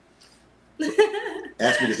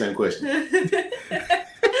 Ask me the same question.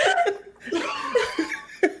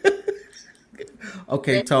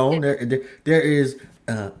 Okay, Tone. There is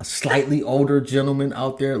a slightly older gentleman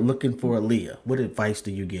out there looking for a Leah. What advice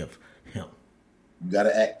do you give him? You got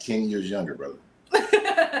to act 10 years younger, brother.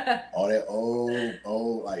 All that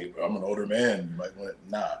old, like I'm an older man. Like,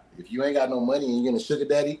 nah. If you ain't got no money and you're gonna sugar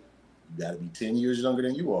daddy, you got to be 10 years younger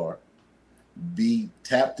than you are. Be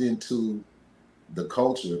tapped into the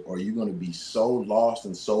culture, or you're gonna be so lost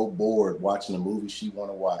and so bored watching a movie she want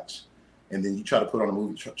to watch, and then you try to put on a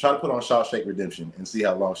movie, try to put on Shawshank Redemption, and see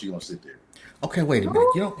how long she gonna sit there. Okay, wait a minute.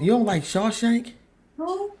 You don't like Shawshank?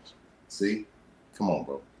 See, come on,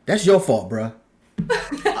 bro. That's your fault, bro.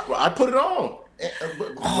 I put it on.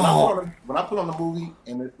 When I put on the movie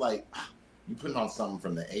and it's like you putting on something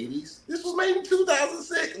from the 80s. This was made in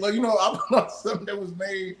 2006. Like I put on something that was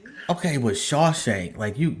made. Okay, but Shawshank,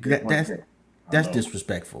 like that's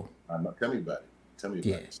disrespectful. I know. Tell me about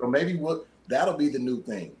it. So maybe that'll be the new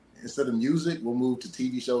thing. Instead of music, we'll move to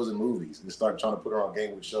TV shows and movies and start trying to put her on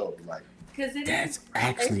Game with Show. Like that's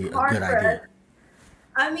actually a good idea.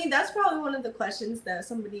 I mean, that's probably one of the questions that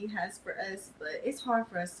somebody has for us, but it's hard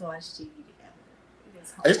for us to watch TV together.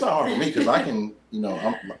 It's not hard for me because I can,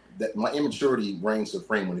 my immaturity reigns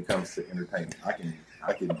supreme when it comes to entertainment. I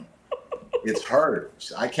can. It's her.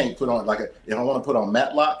 I can't put on if I want to put on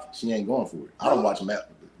Matlock, she ain't going for it. I don't watch Matlock.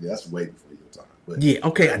 Yeah, that's way before your time. But yeah,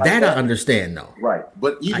 okay, that I understand though. Right,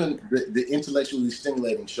 but even the intellectually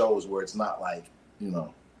stimulating shows where it's not like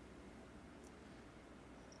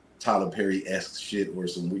Tyler Perry-esque shit or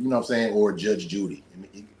some, you know what I'm saying, or Judge Judy.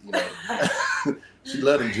 She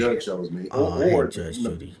loved them judge shows, man. Or Judge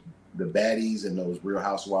Judy. The baddies and those Real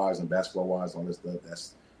Housewives and Basketball Wives, all this stuff.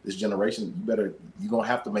 That's this generation. You're gonna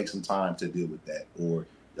have to make some time to deal with that, or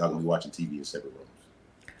y'all gonna be watching TV in separate rooms.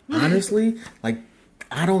 Honestly,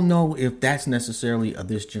 I don't know if that's necessarily a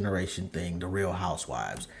this generation thing, the Real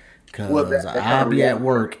Housewives, because I'll be at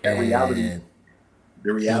work and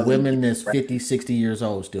the women that's 50, 60 years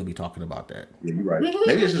old still be talking about that. Yeah, you're right.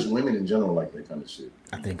 Maybe it's just women in general like that kind of shit.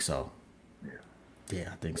 I think so. Yeah,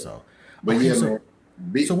 I think so. But okay,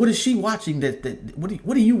 man. So what is she watching? What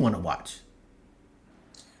do you want to watch?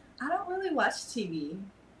 I don't really watch TV.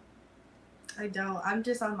 I don't. I'm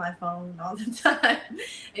just on my phone all the time,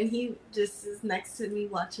 and he just is next to me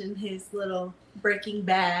watching his little Breaking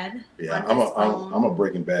Bad. Yeah, I'm a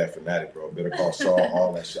Breaking Bad fanatic, bro. Better Call Saul,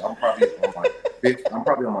 all that shit. I'm probably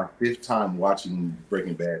on my fifth time watching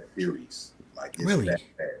Breaking Bad series. Like it's Really? that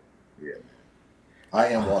bad. Yeah. I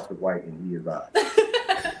am Walter White and he is I.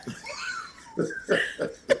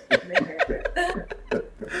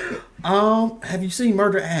 Have you seen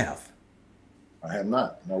Murder Ave? I have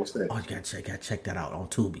not. No, what's that? Oh, you gotta check that out on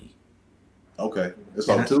Tubi. Okay. It's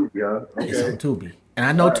on Tubi, huh? It's on Okay. Tubi. And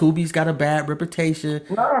I know Tubi's got a bad reputation.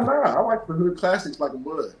 Nah. I like the hood classics like a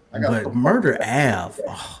bud. But Murder Ave,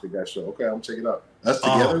 that show. Okay, I'm gonna check it out. Us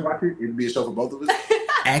together, watch it. It'd be a show for both of us.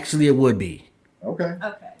 actually it would be. Okay.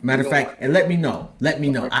 Matter of fact, and let me know.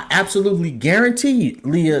 I absolutely guarantee,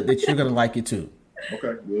 Leah, that you're gonna like it too.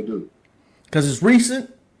 Okay, we'll do. Because it's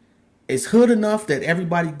recent, it's hood enough that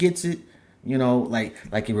everybody gets it. You know, like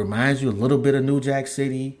it reminds you a little bit of New Jack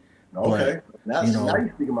City. Okay. But, Now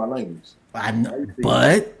you're speaking my language. I know,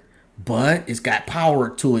 but it's got power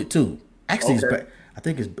to it too. Actually, I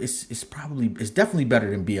think it's definitely better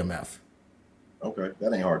than BMF. Okay,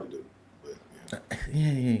 that ain't hard to do. But,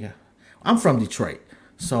 Yeah. I'm from Detroit,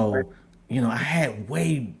 so I had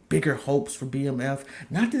way bigger hopes for BMF.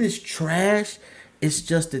 Not that it's trash, it's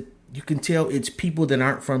just that you can tell it's people that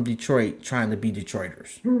aren't from Detroit trying to be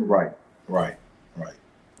Detroiters. Right.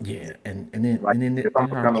 Yeah, and then it's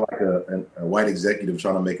also kind of like a white executive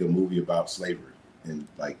trying to make a movie about slavery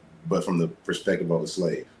but from the perspective of a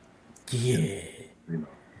slave. Yeah. You know.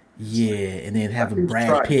 Yeah, and then having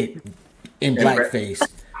Brad Pitt in blackface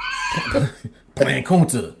playing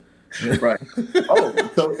Kunta. Right. Oh,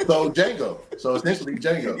 so Django. So essentially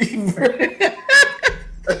Django.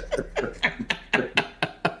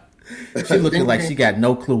 She looking like she got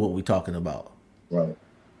no clue what we talking about. Right.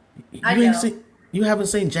 You haven't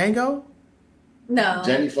seen Django? No.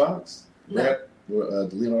 Jamie Foxx? No.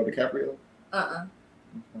 Leonardo DiCaprio?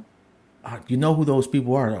 You know who those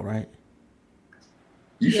people are, though, right?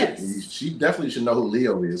 She definitely should know who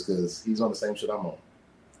Leo is because he's on the same shit I'm on.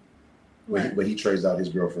 Right. But he trades out his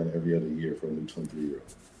girlfriend every other year for a new 23-year-old.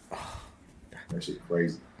 Oh, that shit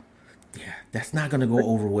crazy. Yeah, that's not gonna go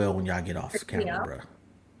over well when y'all get off the camera, bro.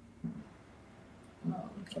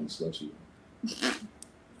 I'm trying to slut you.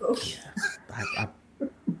 Yeah,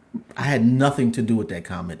 I had nothing to do with that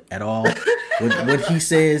comment at all. What he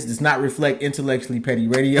says does not reflect Intellectually Petty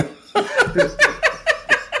Radio.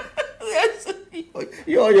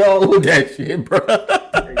 Yo, with that shit, bro.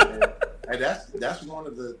 Hey, that's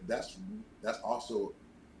also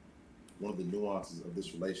one of the nuances of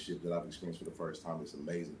this relationship that I've experienced for the first time. It's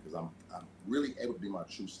amazing because I'm really able to be my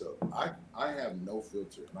true self. I have no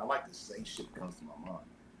filter, and I like to say shit that comes to my mind.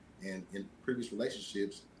 And in previous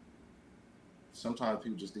relationships, sometimes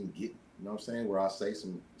people just didn't get, you know what I'm saying, where I say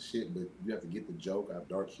some shit, but you have to get the joke. I have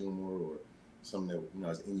dark humor or something that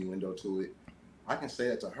has innuendo to it. I can say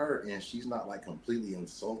that to her, and she's not like completely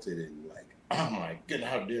insulted and like, oh my goodness,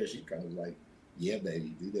 how dare she? Kind of like, yeah,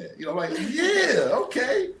 baby, do that. Like, yeah,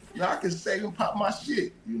 okay. Now I can say and pop my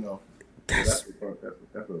shit. That's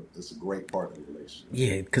a great part of the relationship.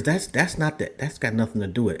 Yeah, because that's not that. That's got nothing to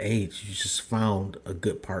do with age. You just found a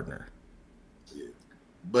good partner. Yeah,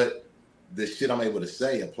 but the shit I'm able to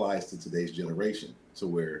say applies to today's generation, to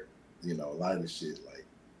where a lot of this shit. Like,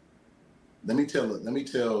 let me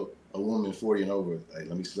tell a woman 40 and over, like,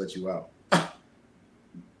 let me slut you out.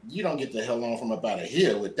 You don't get the hell on from up out of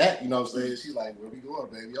here with that. You know what I'm saying? She's like, where we going,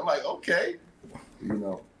 baby? I'm like, okay.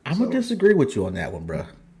 I'm gonna disagree with you on that one, bro.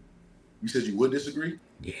 You said you would disagree?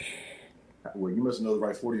 Yeah. Well, you must know the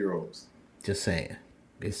right 40-year-olds. Just saying.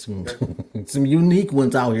 There's some unique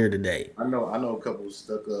ones out here today. I know a couple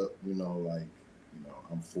stuck up,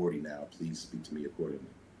 I'm 40 now. Please speak to me accordingly.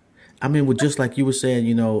 I mean, just like you were saying,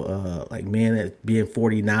 like men that being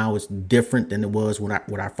 40 now is different than it was when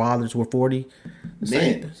our fathers were 40.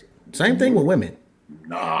 Same thing with women.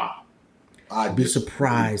 Nah. I'd be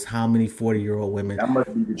surprised how many 40-year-old women that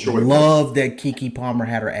must be Detroit. Love that Keke Palmer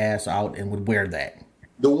had her ass out and would wear that.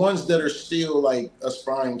 The ones that are still like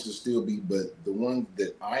aspiring to still be, but the ones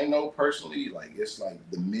that I know personally, like it's like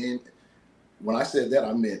the men. When I said that,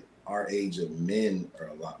 I meant our age of men are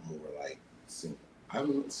a lot more like single. I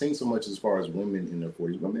haven't seen so much as far as women in their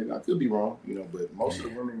 40s. But maybe I could be wrong, but most of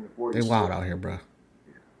the women in their 40s. They wild out here, bro.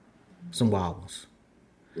 Yeah. Some wild ones.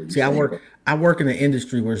 See, I work in an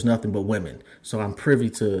industry where it's nothing but women, so I'm privy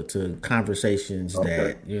to conversations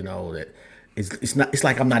that that it's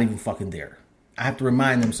like I'm not even fucking there. I have to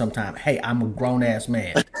remind them sometimes, hey, I'm a grown ass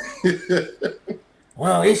man.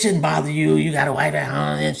 Well, it shouldn't bother you. You got a wife at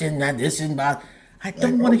home. This shouldn't bother. I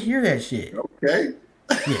don't want to hear that shit. Okay.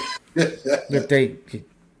 Yeah. But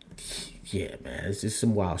yeah, man, it's just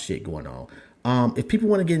some wild shit going on. If people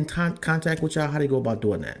want to get in contact with y'all, how do they go about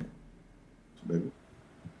doing that? Maybe.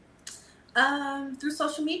 Through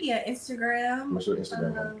social media, Instagram. What's your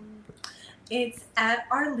Instagram? It's at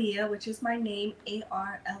Arleah, which is my name,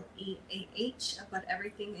 Arleah, but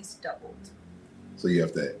everything is doubled. So you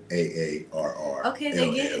have to AARR. Okay,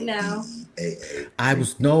 they get it now. I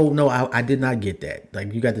did not get that.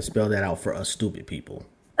 Like, you got to spell that out for us stupid people.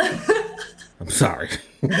 I'm sorry.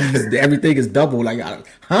 Everything is double. Like,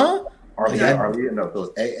 huh? Arleah, no.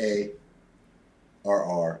 So it's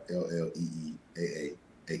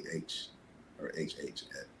AARRLLEEAAHH or HH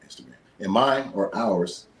at Instagram. And mine or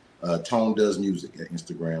ours, Tone Does Music at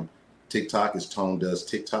Instagram. TikTok is Tone Does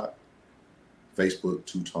TikTok. Facebook,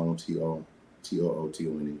 Two Tone, TOOTONE.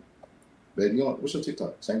 Baby, what's your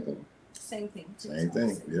TikTok? Same thing. Same thing. Same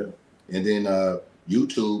thing. Yeah. And then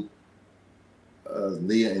YouTube,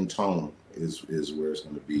 Leah and Tone is where it's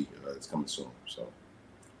going to be. It's coming soon. So,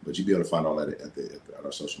 but you'll be able to find all that at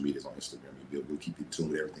our social medias on Instagram. We'll keep you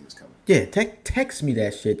tuned with everything that's coming. Yeah, text me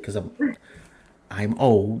that shit because I'm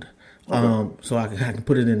old. Okay. So I can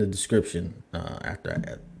put it in the description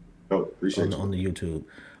after. Appreciate on the YouTube.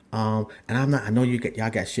 And I know y'all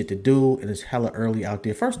got shit to do, and it's hella early out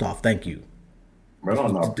there. First off, thank you. Right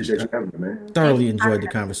on, I appreciate you having me, man. Thoroughly enjoyed the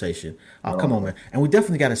conversation. Oh, come on, man. And we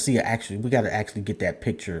definitely got to see we got to actually get that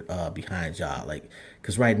picture behind y'all. Like,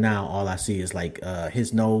 because right now, all I see is like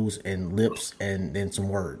his nose and lips and then some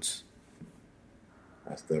words.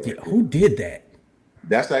 That's that. Yeah, who did that?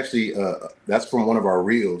 That's actually, that's from one of our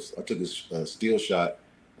reels. I took a still shot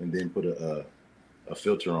and then put a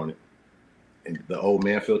filter on it. And the old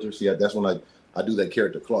man filter. See, that's when I do that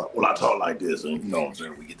character Clark. Well, I talk like this, and you know what I'm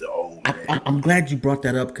saying? We get the old man. I'm glad you brought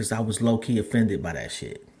that up because I was low-key offended by that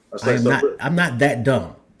shit. I'm not that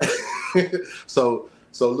dumb. So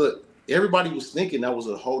look, everybody was thinking that was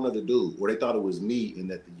a whole nother dude, or they thought it was me and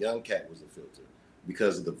that the young cat was a filter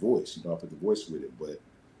because of the voice. You know, I put the voice with it. But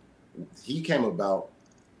he came about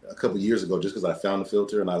a couple of years ago just because I found the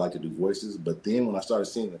filter and I like to do voices. But then when I started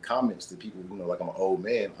seeing the comments that people, you know, like I'm an old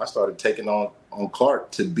man, I started taking on Clark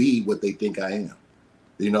to be what they think I am.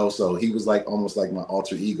 You know, so he was like almost like my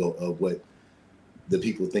alter ego of what the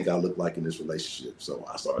people think I look like in this relationship. So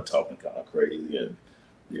I started talking kind of crazy and,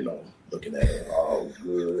 you know, looking at it all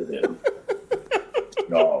good and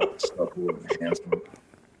all supple and handsome.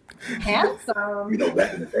 Handsome. You know,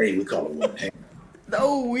 back in the day, we called him handsome.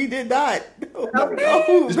 No, we did not. No.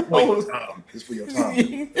 This for your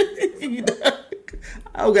time.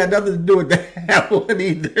 I don't got nothing to do with that one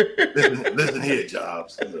either. Listen here,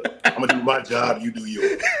 Jobs. Look, I'm gonna do my job. You do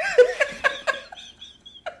yours.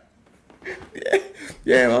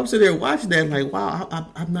 Yeah, I'm sitting there watching that like, wow,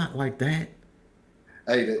 I'm not like that.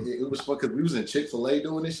 Hey, it was fun because we was in Chick-fil-A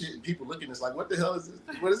doing this shit, and people looking at us like, what the hell is this?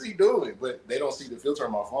 What is he doing? But they don't see the filter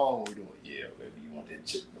on my phone. We're doing, yeah, baby, you want that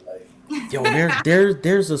Chick-fil-A. Yo,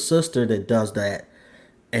 there's a sister that does that,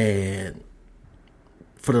 and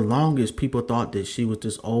for the longest, people thought that she was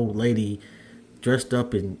this old lady dressed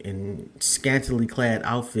up in scantily clad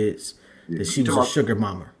outfits, that she was a sugar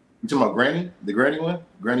mama. You talking about Granny? The Granny one?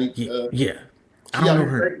 Granny? Yeah. I don't know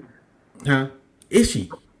her. Huh? Is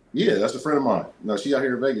she? Yeah, that's a friend of mine. No, she out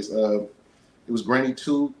here in Vegas. It was Granny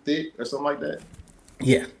Too Thick or something like that.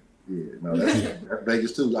 Yeah. Yeah, no, that's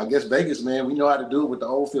Vegas too. I guess Vegas, man, we know how to do it with the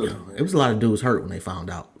old filter. It was a lot of dudes hurt when they found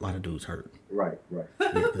out. A lot of dudes hurt. Right. Yeah,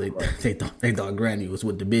 they thought Granny was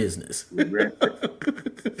with the business.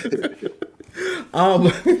 I'm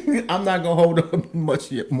not gonna hold up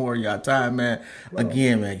much more of y'all time, man.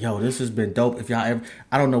 Again, man, yo, this has been dope. If y'all ever,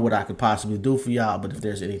 I don't know what I could possibly do for y'all, but if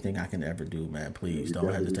there's anything I can ever do, man, please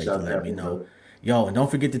don't hesitate to let me know. Yo, and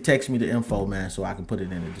don't forget to text me the info, man, so I can put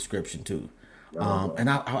it in the description too. And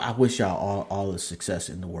I wish y'all all the success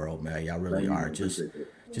in the world, man. Y'all really are just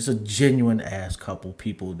a genuine ass couple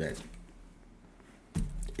people that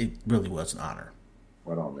it really was an honor.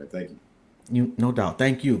 Right on, man. Thank you. No doubt.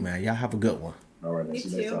 Thank you, man. Y'all have a good one. All right, man. You See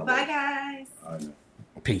you next too. time. Bye, guys. All right, man.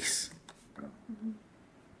 Peace.